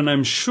accomplished. And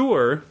I'm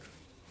sure,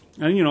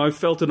 and I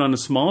felt it on a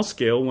small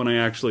scale when I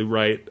actually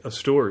write a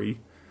story,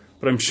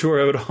 but I'm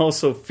sure I would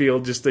also feel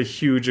just a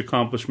huge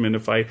accomplishment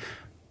if I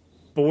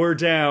bore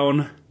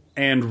down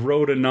and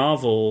wrote a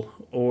novel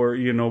or,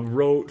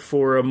 wrote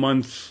for a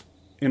month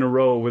in a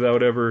row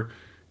without ever,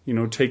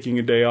 taking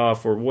a day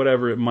off or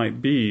whatever it might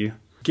be.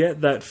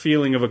 Get that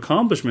feeling of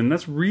accomplishment.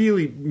 That's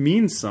really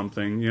means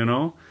something,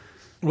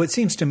 Well, it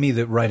seems to me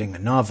that writing a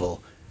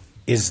novel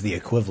is the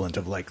equivalent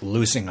of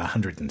losing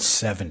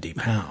 170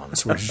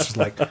 pounds, where it's just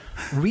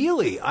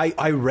really?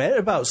 I read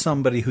about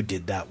somebody who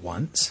did that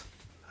once.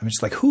 I'm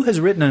just who has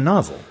written a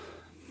novel?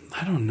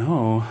 I don't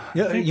know.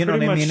 Yeah, you know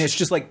what I mean? It's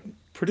just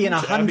in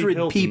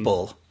 100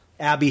 people,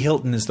 Abby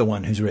Hilton is the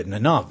one who's written a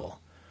novel.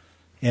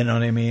 You know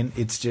what I mean?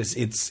 It's just,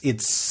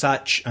 it's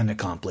such an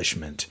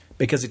accomplishment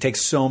because it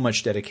takes so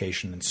much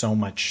dedication and so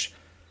much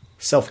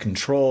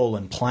self-control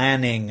and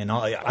planning and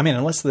all. I mean,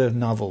 unless the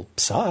novel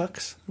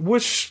sucks.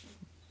 Which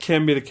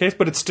can be the case,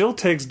 but it still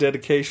takes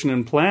dedication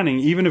and planning,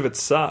 even if it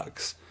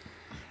sucks.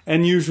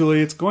 And usually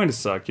it's going to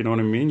suck, you know what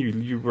I mean?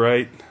 You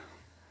write,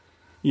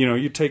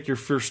 you take your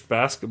first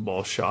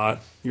basketball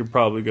shot, you're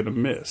probably going to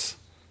miss.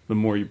 The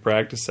more you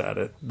practice at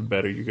it, the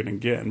better you're going to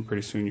get. And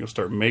pretty soon you'll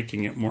start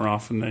making it more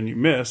often than you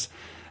miss.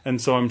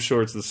 And so I'm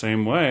sure it's the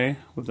same way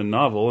with the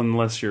novel,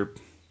 unless you're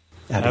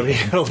Abby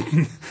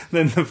Hilton,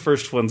 then the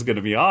first one's going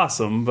to be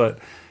awesome. But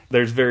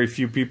there's very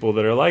few people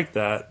that are like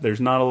that.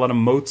 There's not a lot of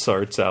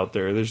Mozarts out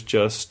there. There's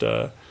just,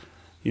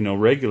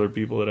 regular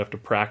people that have to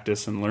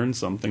practice and learn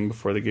something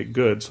before they get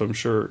good. So I'm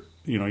sure,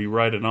 you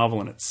write a novel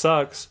and it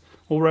sucks.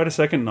 We'll write a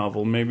second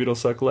novel. Maybe it'll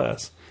suck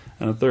less.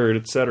 And a third,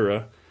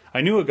 etc.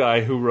 I knew a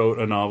guy who wrote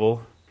a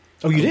novel.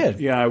 Oh, you did?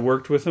 Yeah, I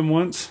worked with him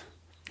once.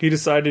 He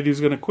decided he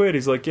was going to quit.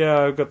 He's like,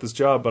 yeah, I've got this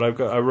job,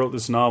 but I wrote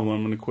this novel.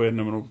 I'm going to quit, and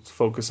I'm going to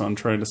focus on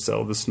trying to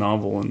sell this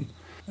novel. And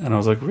I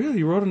was like, really?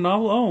 You wrote a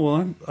novel? Oh,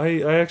 well,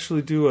 I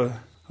actually do a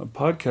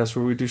podcast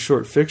where we do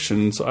short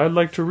fiction, so I'd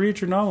like to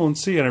read your novel and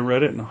see. And I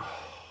read it, and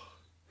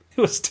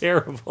it was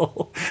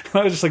terrible.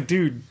 I was just like,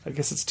 dude, I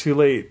guess it's too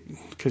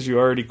late because you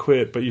already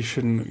quit, but you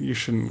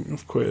shouldn't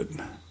have quit.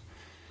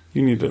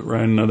 You need to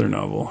write another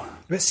novel.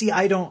 But see,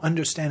 I don't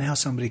understand how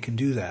somebody can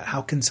do that.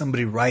 How can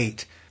somebody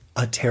write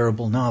a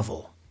terrible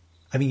novel?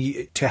 I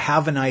mean, to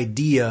have an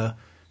idea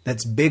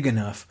that's big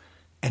enough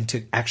and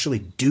to actually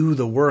do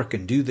the work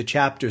and do the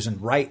chapters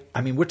and write. I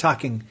mean, we're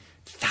talking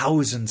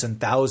thousands and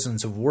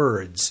thousands of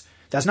words.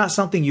 That's not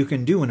something you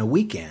can do in a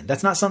weekend.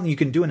 That's not something you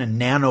can do in a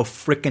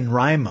nano-frickin'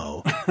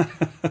 Rimo.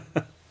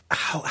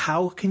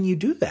 How can you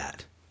do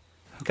that?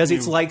 Because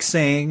it's like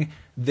saying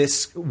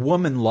this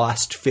woman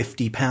lost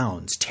 50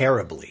 pounds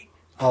terribly.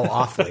 Oh,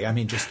 awfully. I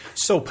mean, just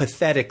so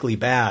pathetically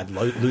bad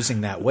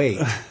losing that weight.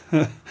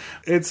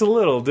 It's a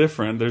little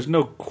different. There's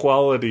no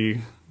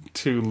quality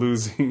to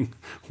losing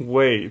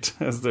weight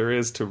as there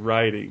is to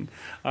writing.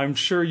 I'm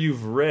sure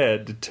you've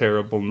read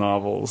terrible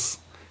novels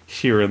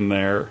here and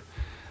there,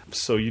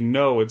 so you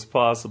know it's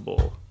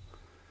possible.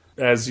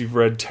 As you've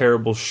read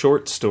terrible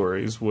short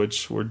stories,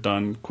 which were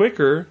done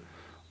quicker,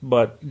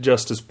 but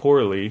just as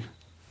poorly.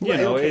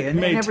 It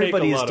may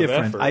everybody take a lot is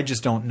different. of effort. I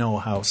just don't know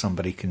how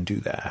somebody can do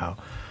that.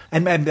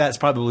 And that's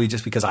probably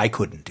just because I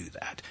couldn't do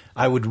that.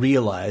 I would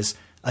realize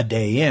a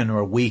day in or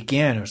a week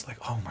in, it was like,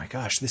 oh my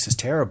gosh, this is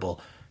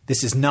terrible.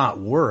 This is not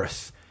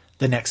worth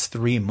the next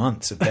 3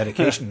 months of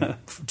dedication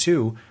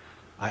to.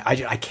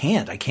 I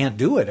can't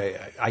do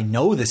it. I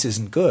know this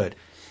isn't good.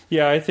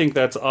 Yeah, I think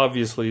that's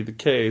obviously the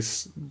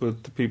case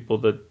with the people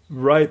that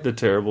write the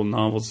terrible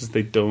novels, is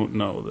they don't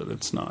know that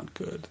it's not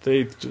good.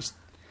 They just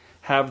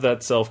have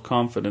that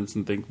self-confidence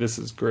and think this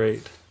is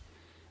great.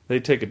 They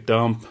take a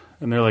dump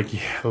and they're like,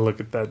 yeah, look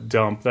at that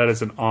dump. That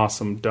is an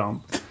awesome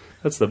dump.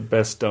 That's the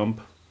best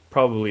dump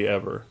probably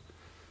ever.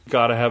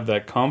 Got to have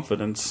that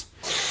confidence.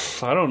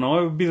 I don't know.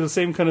 It would be the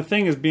same kind of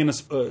thing as being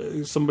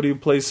somebody who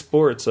plays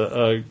sports,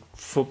 a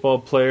football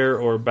player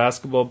or a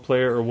basketball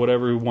player or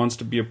whatever who wants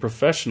to be a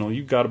professional.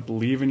 You got to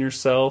believe in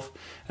yourself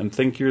and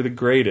think you're the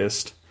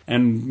greatest.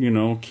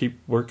 and, keep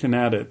working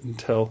at it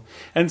until...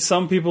 And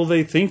some people,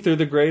 they think they're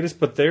the greatest,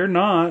 but they're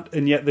not,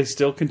 and yet they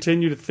still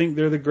continue to think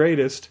they're the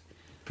greatest.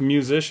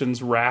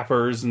 Musicians,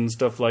 rappers, and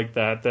stuff like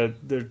that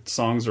their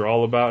songs are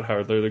all about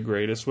how they're the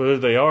greatest. Whether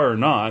they are or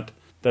not,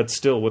 that's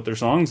still what their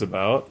song's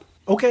about.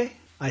 Okay,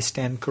 I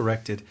stand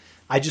corrected.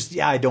 I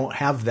don't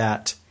have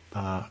that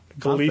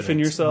belief in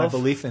yourself? My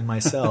belief in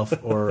myself,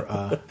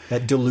 or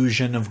that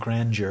delusion of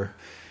grandeur.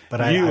 But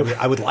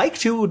I would like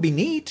to. It would be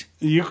neat.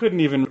 You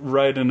couldn't even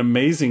write an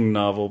amazing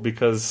novel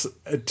because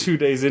 2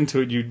 days into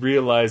it, you'd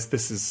realize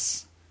this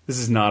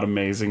is not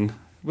amazing.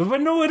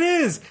 But no, it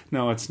is.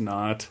 No, it's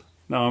not.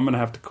 No, I'm going to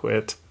have to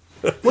quit.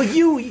 Well,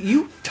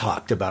 you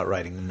talked about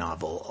writing a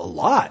novel a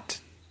lot,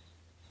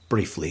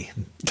 briefly,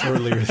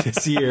 earlier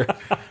this year.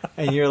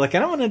 And you're like, I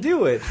don't want to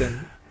do it.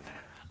 And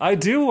I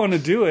do want to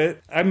do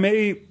it. I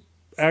may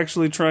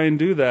actually try and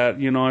do that.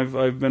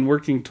 I've been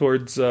working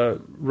towards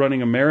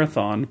running a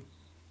marathon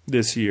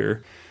this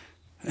year.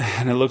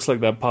 And it looks like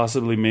that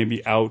possibly may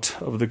be out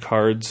of the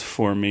cards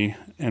for me.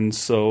 And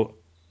so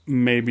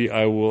maybe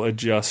I will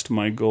adjust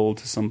my goal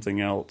to something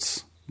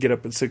else. Get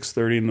up at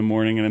 6:30 in the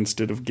morning, and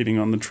instead of getting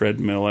on the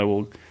treadmill, I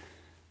will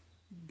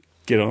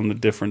get on the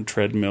different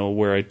treadmill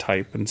where I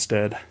type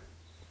instead.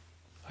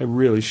 I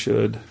really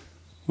should.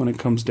 When it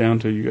comes down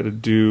to it, you got to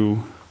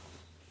do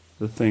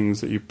the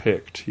things that you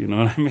picked. You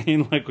know what I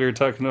mean? Like we were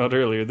talking about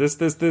earlier. This,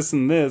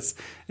 and this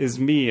is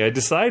me. I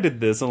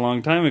decided this a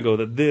long time ago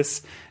that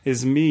this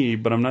is me,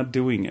 but I'm not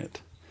doing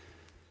it.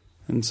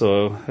 And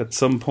so at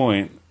some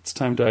point, it's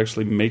time to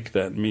actually make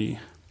that me.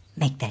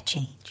 Make that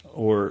change.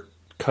 Or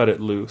cut it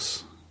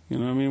loose. You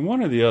know what I mean?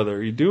 One or the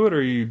other. You do it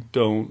or you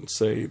don't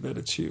say that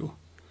it's you.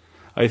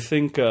 I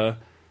think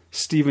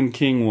Stephen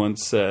King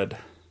once said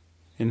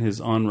in his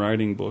On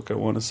Writing book, I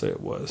want to say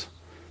it was,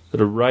 that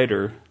a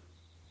writer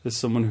is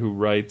someone who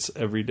writes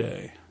every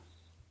day.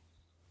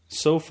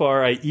 So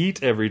far, I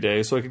eat every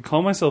day, so I could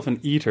call myself an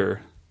eater.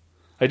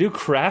 I do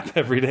crap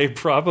every day,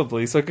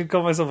 probably, so I could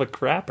call myself a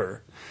crapper.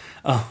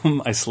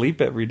 I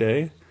sleep every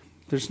day.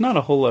 There's not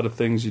a whole lot of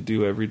things you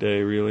do every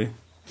day, really.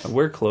 I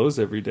wear clothes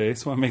every day,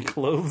 so I'm a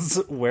clothes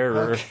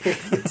wearer. Okay.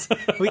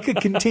 We could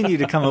continue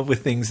to come up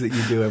with things that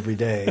you do every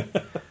day.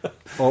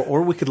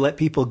 Or we could let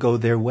people go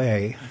their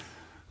way.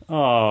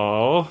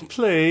 Oh,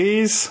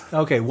 please.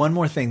 Okay, one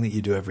more thing that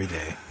you do every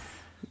day.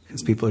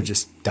 Because people are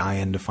just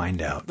dying to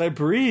find out. I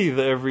breathe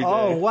every day.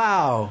 Oh,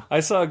 wow.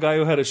 I saw a guy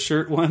who had a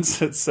shirt once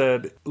that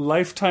said,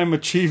 Lifetime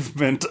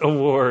Achievement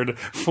Award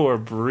for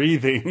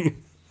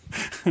breathing.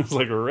 It was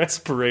like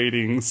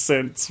respirating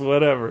since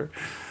whatever.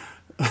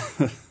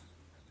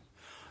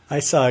 I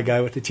saw a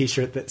guy with a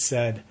t-shirt that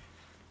said,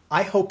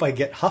 I hope I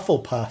get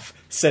Hufflepuff,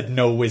 said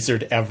no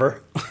wizard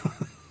ever.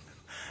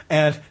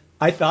 And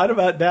I thought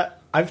about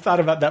that. I've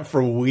thought about that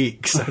for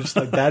weeks. I was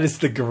like, that is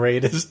the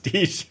greatest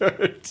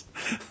t-shirt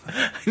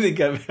I think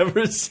I've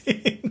ever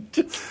seen.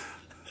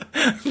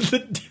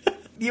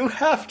 You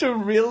have to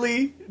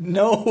really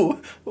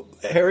know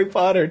Harry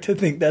Potter to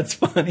think that's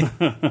funny.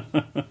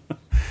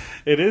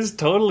 It is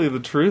totally the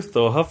truth,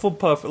 though.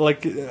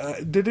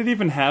 Hufflepuff, did it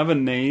even have a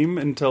name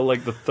until,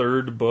 the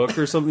third book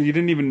or something? You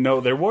didn't even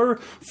know. There were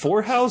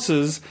 4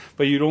 houses,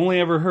 but you'd only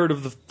ever heard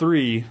of the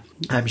 3.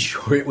 I'm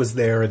sure it was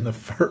there in the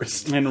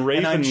first. And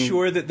I'm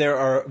sure that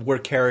there were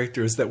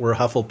characters that were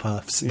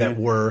Hufflepuffs that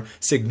were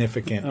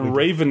significant. And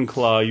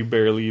Ravenclaw you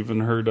barely even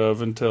heard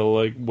of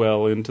until,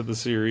 well into the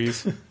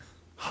series.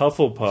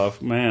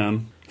 Hufflepuff,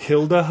 man.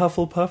 Hilda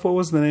Hufflepuff? What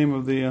was the name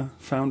of the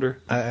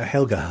founder?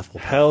 Helga Hufflepuff.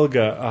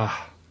 Helga,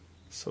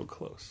 so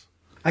close.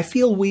 I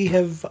feel we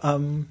have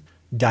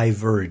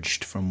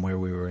diverged from where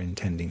we were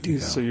intending to go.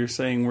 So you're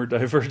saying we're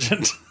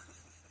divergent?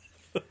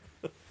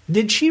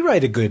 Did she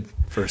write a good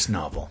first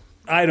novel?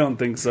 I don't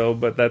think so,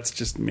 but that's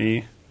just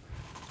me.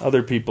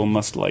 Other people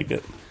must like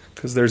it.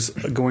 Because there's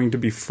going to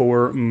be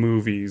 4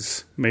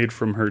 movies made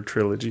from her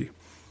trilogy.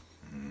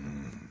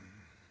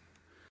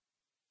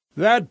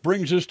 That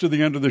brings us to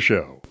the end of the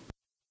show.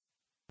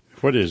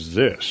 What is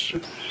this?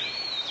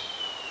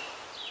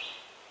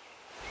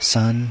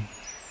 Son,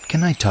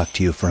 can I talk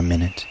to you for a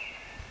minute?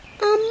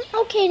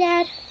 Okay,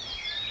 Dad.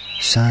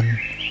 Son,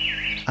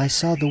 I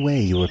saw the way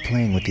you were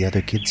playing with the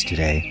other kids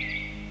today,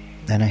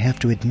 and I have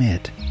to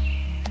admit,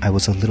 I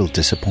was a little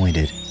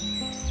disappointed.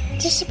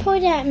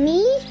 Disappointed at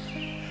me?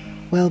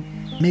 Well,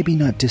 maybe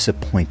not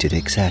disappointed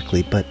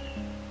exactly, but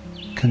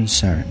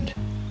concerned.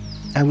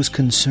 I was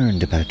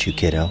concerned about you,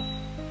 kiddo.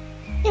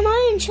 Am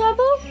I in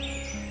trouble?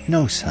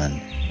 No,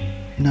 son,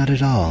 not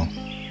at all.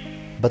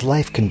 But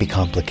life can be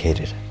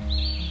complicated.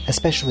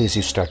 Especially as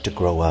you start to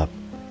grow up.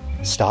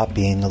 Stop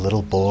being a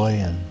little boy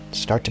and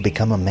start to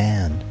become a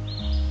man.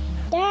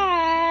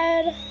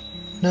 Dad!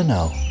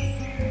 No.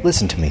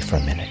 Listen to me for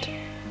a minute.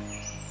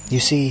 You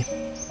see,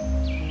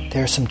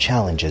 there are some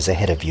challenges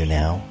ahead of you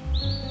now,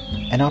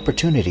 and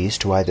opportunities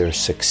to either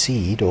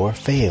succeed or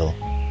fail.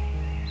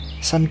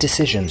 Some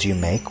decisions you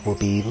make will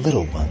be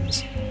little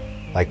ones,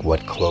 like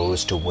what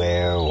clothes to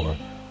wear or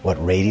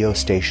what radio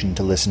station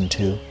to listen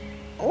to.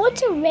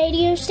 What's a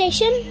radio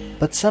station?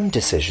 But some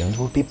decisions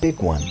will be big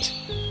ones,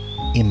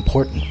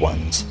 important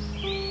ones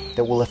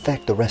that will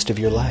affect the rest of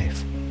your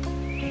life.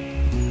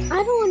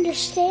 I don't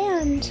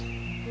understand.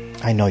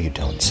 I know you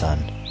don't, son.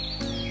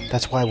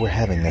 That's why we're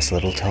having this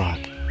little talk.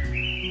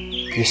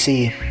 You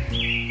see,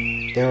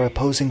 there are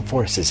opposing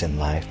forces in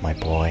life, my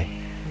boy.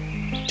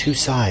 Two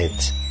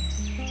sides,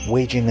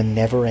 waging a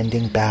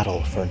never-ending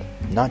battle for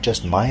not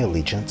just my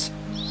allegiance,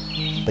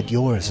 but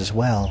yours as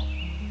well.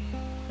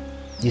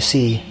 You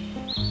see,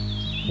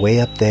 way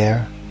up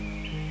there,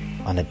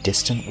 on a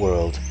distant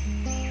world,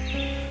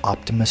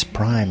 Optimus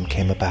Prime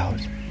came about.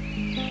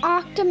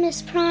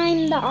 Optimus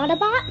Prime, the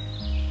Autobot?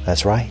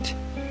 That's right.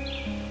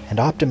 And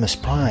Optimus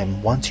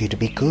Prime wants you to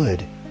be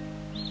good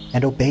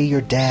and obey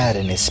your dad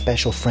and his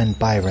special friend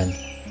Byron.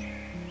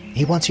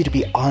 He wants you to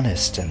be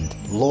honest and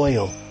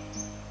loyal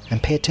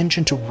and pay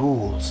attention to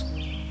rules.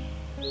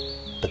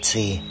 But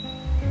see,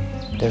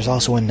 there's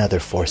also another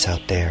force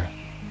out there.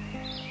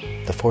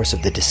 The force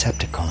of the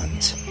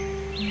Decepticons.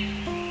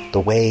 The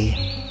way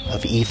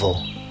of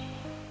evil.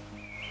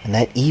 And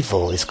that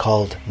evil is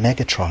called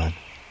Megatron.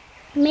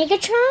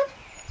 Megatron?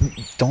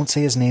 Don't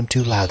say his name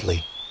too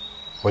loudly,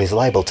 or he's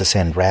liable to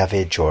send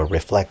Ravage or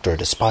Reflector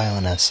to spy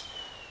on us.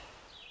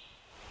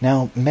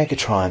 Now,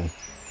 Megatron,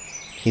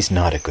 he's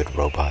not a good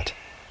robot.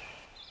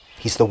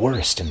 He's the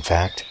worst, in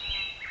fact.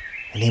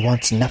 And he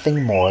wants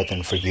nothing more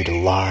than for you to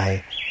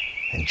lie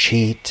and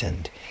cheat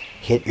and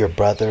hit your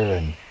brother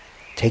and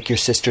take your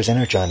sister's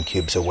energon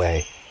cubes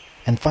away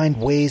and find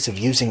ways of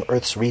using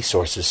Earth's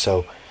resources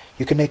so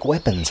you can make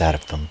weapons out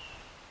of them.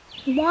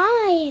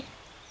 Why?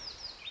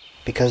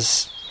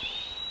 Because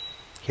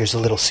here's a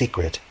little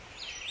secret.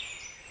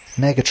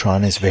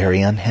 Megatron is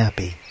very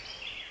unhappy,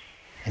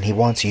 and he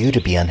wants you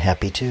to be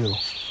unhappy too.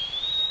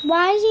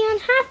 Why is he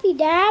unhappy,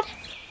 Dad?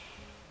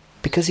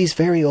 Because he's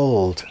very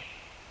old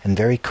and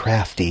very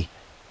crafty,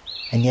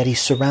 and yet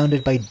he's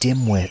surrounded by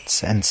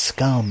dimwits and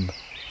scum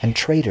and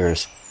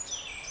traitors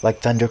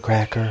like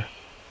Thundercracker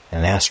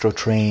and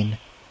Astrotrain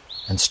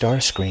and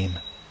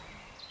Starscream.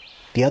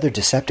 The other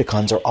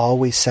Decepticons are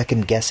always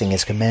second-guessing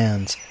his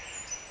commands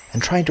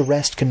and trying to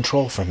wrest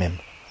control from him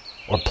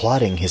or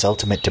plotting his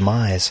ultimate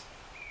demise.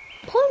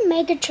 Poor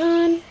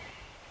Megatron.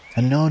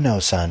 And no,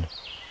 son.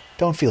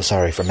 Don't feel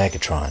sorry for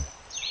Megatron.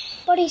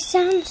 But he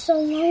sounds so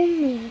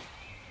lonely.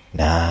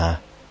 Nah.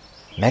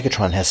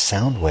 Megatron has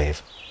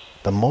Soundwave,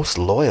 the most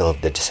loyal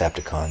of the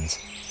Decepticons.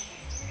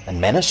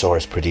 And Menasor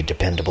is pretty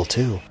dependable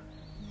too.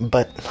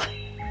 But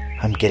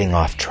I'm getting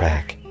off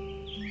track.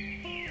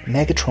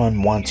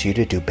 Megatron wants you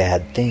to do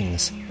bad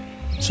things,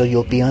 so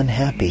you'll be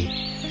unhappy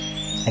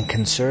and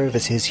can serve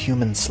as his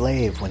human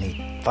slave when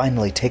he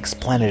finally takes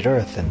planet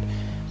Earth and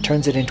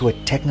turns it into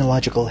a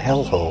technological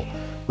hellhole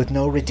with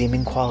no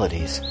redeeming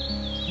qualities.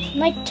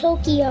 Like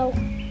Tokyo.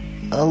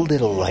 A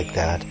little like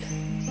that.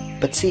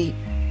 But see,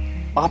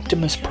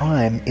 Optimus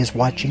Prime is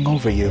watching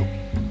over you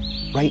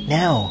right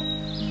now,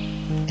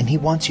 and he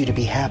wants you to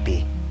be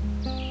happy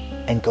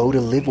and go to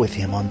live with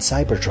him on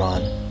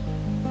Cybertron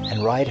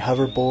and ride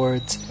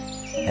hoverboards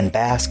and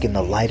bask in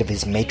the light of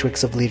his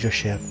matrix of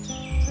leadership.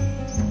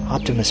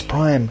 Optimus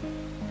Prime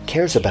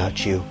cares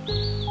about you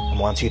and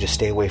wants you to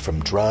stay away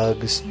from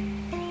drugs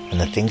and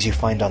the things you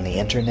find on the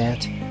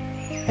internet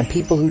and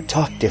people who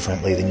talk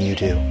differently than you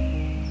do.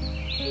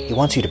 He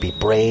wants you to be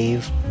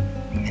brave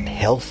and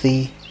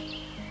healthy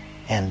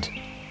and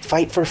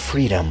fight for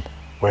freedom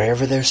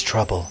wherever there's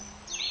trouble.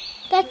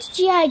 That's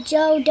G.I.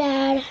 Joe,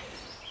 Dad.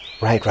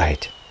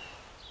 Right.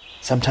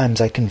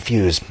 Sometimes I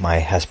confuse my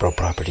Hasbro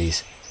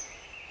properties.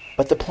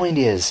 But the point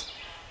is,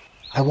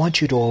 I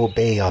want you to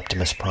obey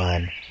Optimus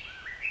Prime,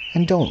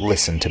 and don't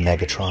listen to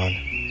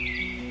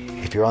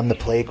Megatron. If you're on the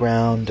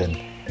playground and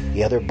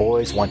the other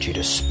boys want you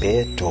to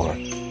spit or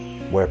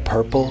wear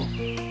purple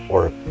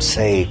or,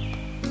 say,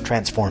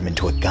 transform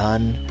into a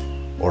gun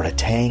or a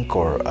tank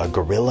or a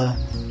gorilla,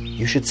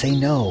 you should say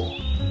no.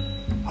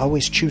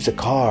 Always choose a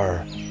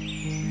car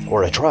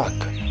or a truck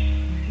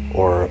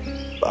or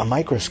a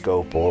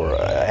microscope or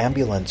an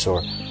ambulance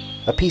or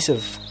a piece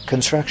of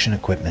construction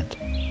equipment.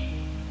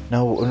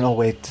 No,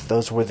 wait,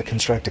 those were the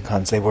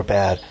Constructicons. They were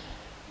bad.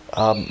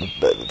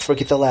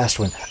 Forget the last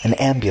one. An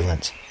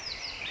ambulance.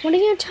 What are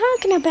you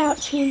talking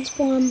about,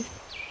 Transform?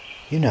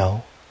 You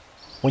know,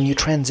 when you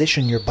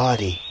transition your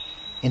body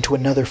into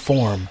another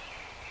form,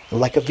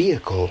 like a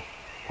vehicle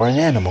or an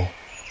animal.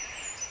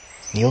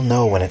 You'll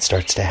know when it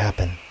starts to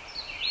happen.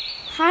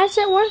 How does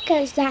it work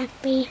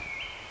exactly?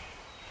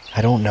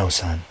 I don't know,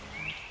 son.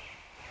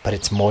 But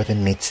it's more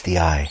than meets the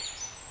eye.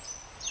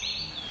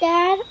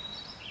 Dad,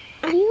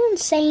 are you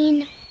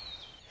insane?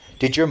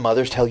 Did your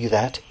mother tell you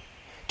that?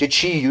 Did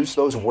she use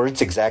those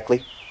words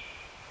exactly?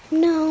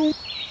 No,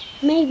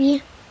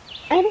 maybe.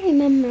 I don't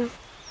remember.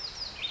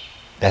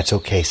 That's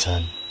okay,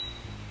 son.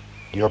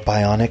 Your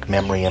bionic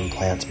memory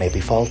implants may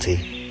be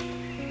faulty.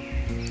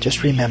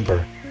 Just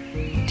remember,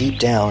 deep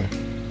down,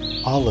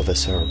 all of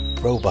us are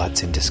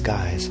robots in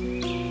disguise.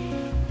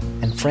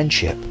 And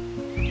friendship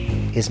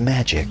is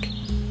magic.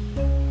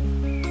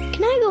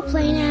 Can I go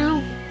play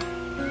now?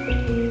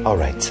 All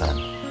right,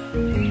 son.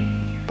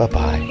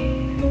 Bye-bye.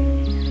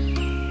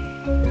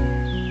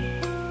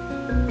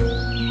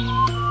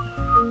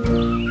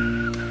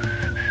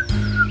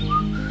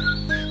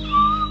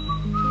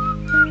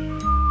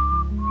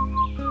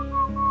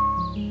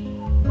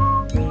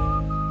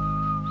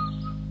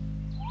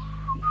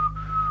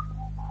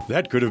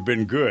 That could have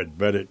been good,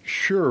 but it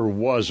sure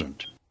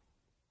wasn't.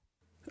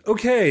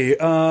 Okay,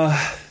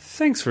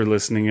 thanks for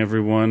listening,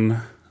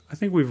 everyone. I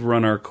think we've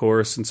run our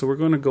course, and so we're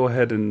going to go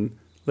ahead and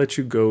let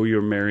you go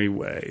your merry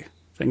way.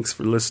 Thanks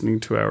for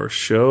listening to our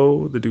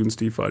show, the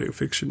Dunesteef Audio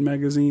Fiction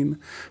Magazine.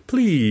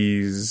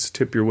 Please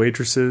tip your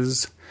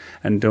waitresses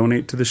and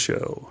donate to the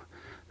show.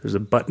 There's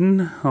a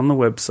button on the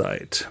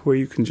website where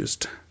you can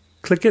just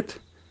click it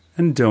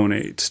and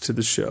donate to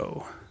the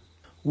show.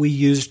 We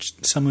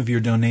used some of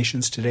your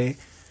donations today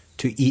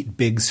to eat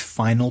Big's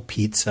final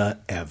pizza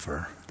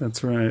ever.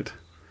 That's right.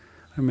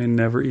 I may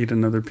never eat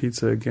another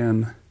pizza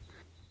again.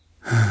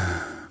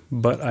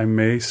 But I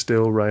may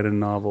still write a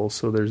novel,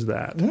 so there's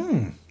that.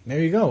 There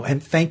you go.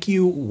 And thank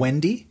you,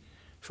 Wendy,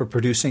 for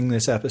producing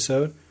this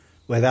episode.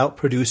 Without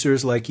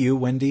producers like you,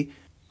 Wendy,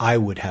 I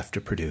would have to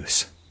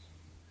produce.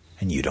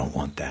 And you don't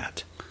want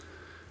that.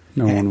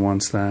 No one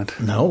wants that.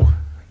 No.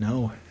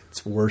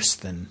 It's worse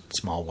than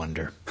Small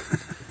Wonder.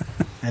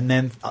 And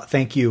then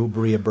thank you,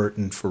 Bria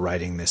Burton, for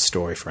writing this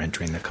story, for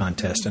entering the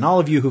contest. And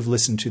all of you who've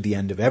listened to the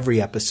end of every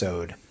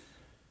episode,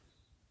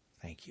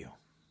 thank you.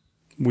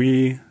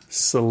 We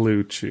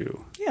salute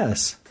you.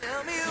 Yes.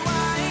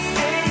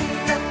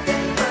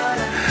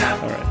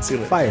 All right, see you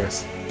later.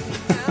 Fires.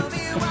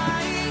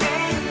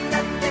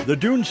 The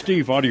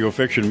Dunesteef Audio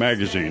Fiction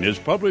Magazine is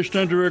published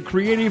under a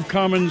Creative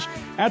Commons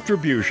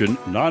Attribution,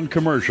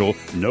 Non-Commercial,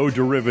 No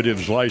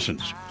Derivatives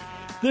license.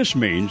 This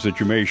means that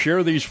you may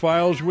share these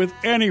files with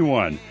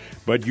anyone,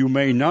 but you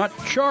may not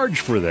charge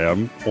for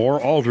them or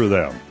alter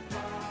them.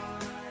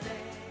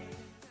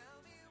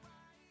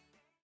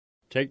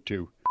 Take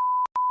two.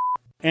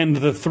 And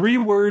the 3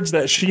 words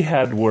that she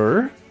had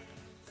were...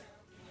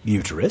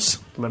 Uterus.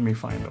 Let me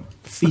find them.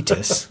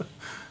 Fetus.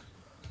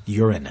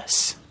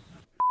 Uranus.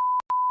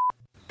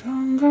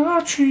 Tongue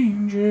got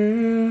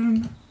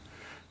changing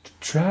to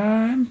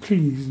try and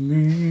please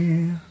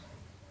me.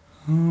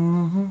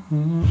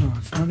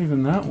 It's not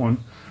even that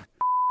one.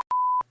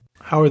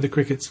 How are the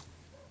crickets?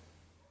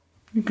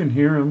 You can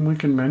hear them. We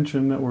can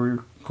mention that we're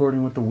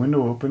recording with the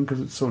window open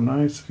because it's so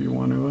nice if you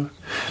want to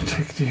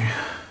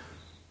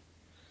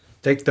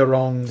Take the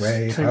wrong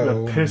way take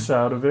home. the piss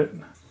out of it.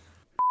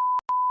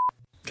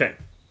 Okay.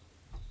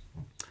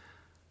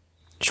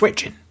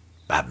 Switching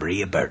by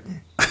Bria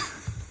Burton.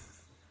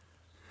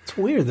 It's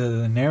weird that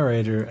the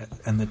narrator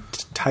and the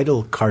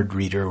title card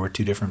reader were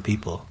 2 different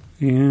people.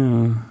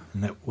 Yeah.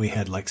 And that we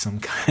had like some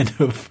kind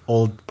of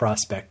old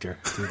prospector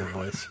through the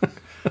voice.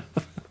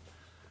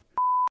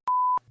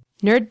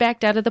 Nerd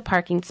backed out of the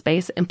parking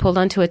space and pulled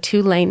onto a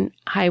 2-lane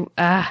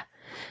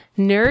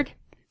Nerd.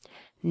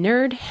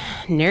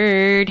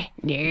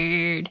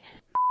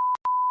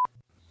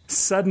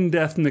 Sudden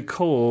Death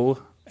Nicole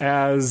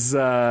as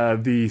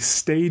the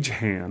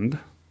stagehand.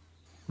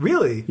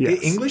 Really? Yes.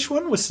 The English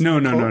one was No,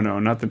 Nicole?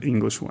 not the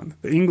English one.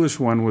 The English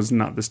one was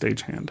not the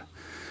stagehand.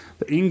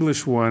 The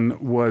English one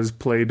was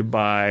played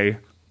by...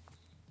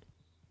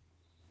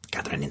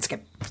 Catherine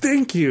Inskip.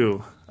 Thank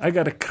you. I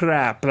got a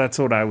crap. That's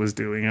what I was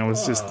doing. I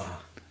was just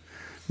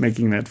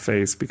making that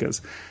face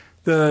because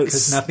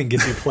nothing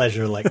gives you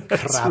pleasure like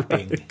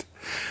crapping. Right.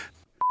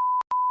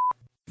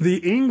 The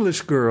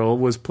English girl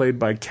was played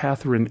by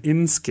Catherine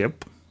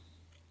Inskip,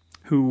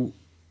 who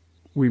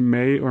we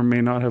may or may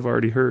not have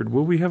already heard.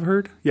 Will we have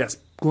heard? Yes.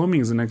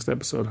 Gloaming is the next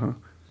episode, huh?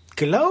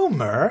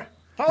 Gloamer?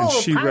 And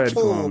she read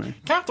Gloaming.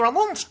 Catherine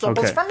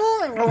Inskip is from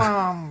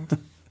England.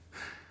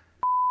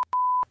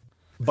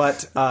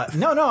 But,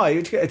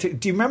 no. Do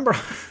you remember?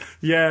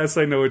 Yes,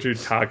 I know what you're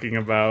talking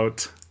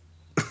about.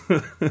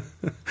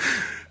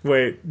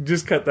 Wait,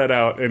 just cut that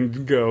out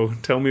and go.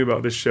 Tell me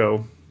about this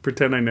show.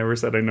 Pretend I never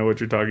said I know what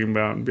you're talking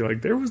about and be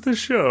like, there was this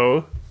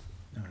show.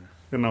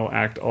 And I'll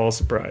act all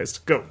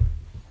surprised. Go.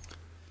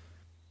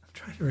 I'm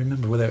trying to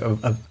remember whether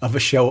of a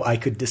show I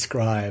could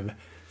describe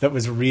that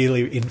was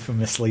really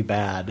infamously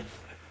bad.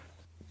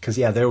 Because,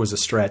 there was a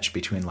stretch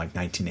between like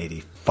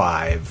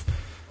 1985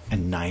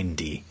 and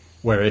 90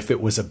 where if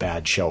it was a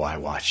bad show, I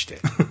watched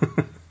it.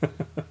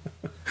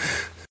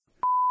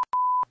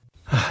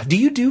 Do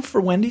you do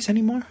for Wendy's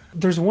anymore?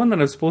 There's one that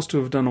I was supposed to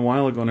have done a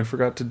while ago and I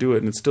forgot to do it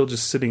and it's still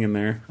just sitting in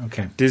there.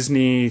 Okay.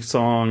 Disney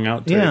song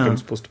outtake I'm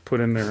supposed to put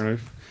in there. And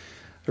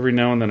every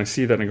now and then I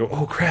see that and I go,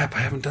 oh crap, I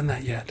haven't done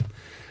that yet.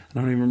 I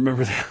don't even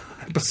remember the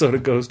episode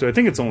it goes to. I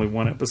think it's only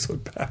 1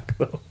 episode back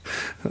though.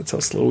 That's how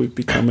slow we've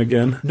become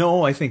again.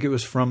 No, I think it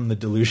was from the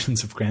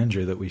Delusions of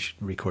Grandeur that we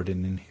recorded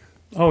in here.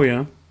 Oh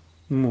yeah.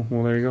 Well,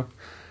 there you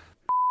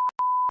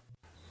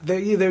go.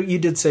 You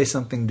did say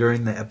something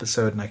during the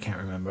episode, and I can't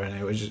remember. And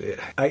it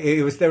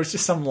was there was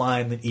just some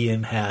line that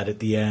Ian had at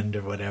the end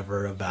or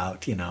whatever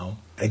about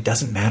it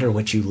doesn't matter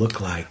what you look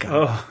like.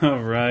 Oh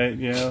right,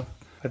 yeah.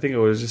 I think I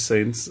was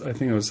saying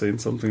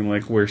something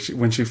like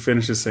when she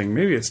finishes saying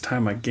maybe it's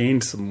time I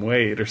gained some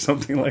weight or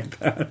something like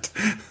that.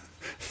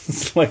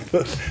 It's like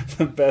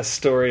the best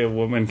story a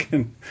woman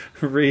can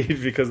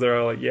read because they're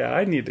all like, yeah,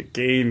 I need to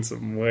gain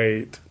some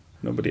weight.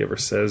 Nobody ever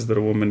says that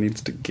a woman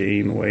needs to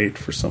gain weight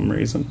for some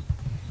reason.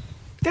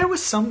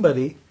 There's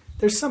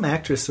some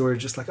actress who are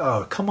just like,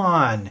 oh, come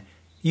on.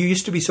 You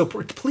used to be so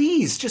poor.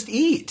 Please, just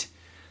eat.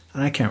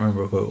 And I can't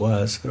remember who it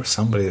was. There was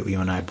somebody that you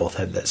and I both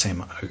had that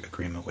same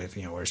agreement with,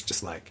 where it's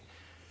just like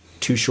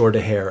too short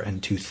a hair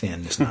and too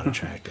thin is not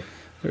attractive.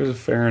 There's a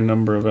fair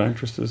number of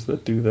actresses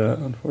that do that,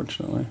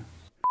 unfortunately.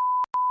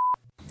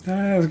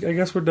 I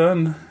guess we're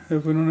done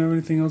if we don't have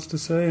anything else to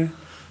say.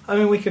 I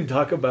mean, we can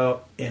talk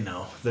about,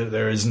 that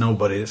there is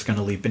nobody that's going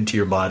to leap into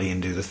your body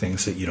and do the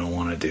things that you don't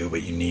want to do,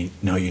 but you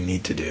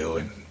need to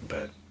do.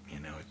 But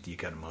you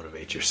got to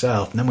motivate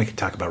yourself. And then we could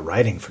talk about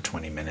writing for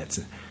 20 minutes.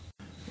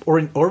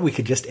 Or we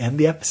could just end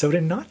the episode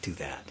and not do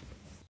that.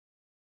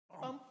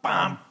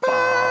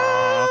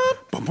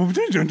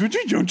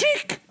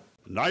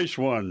 Nice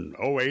one,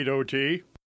 080T.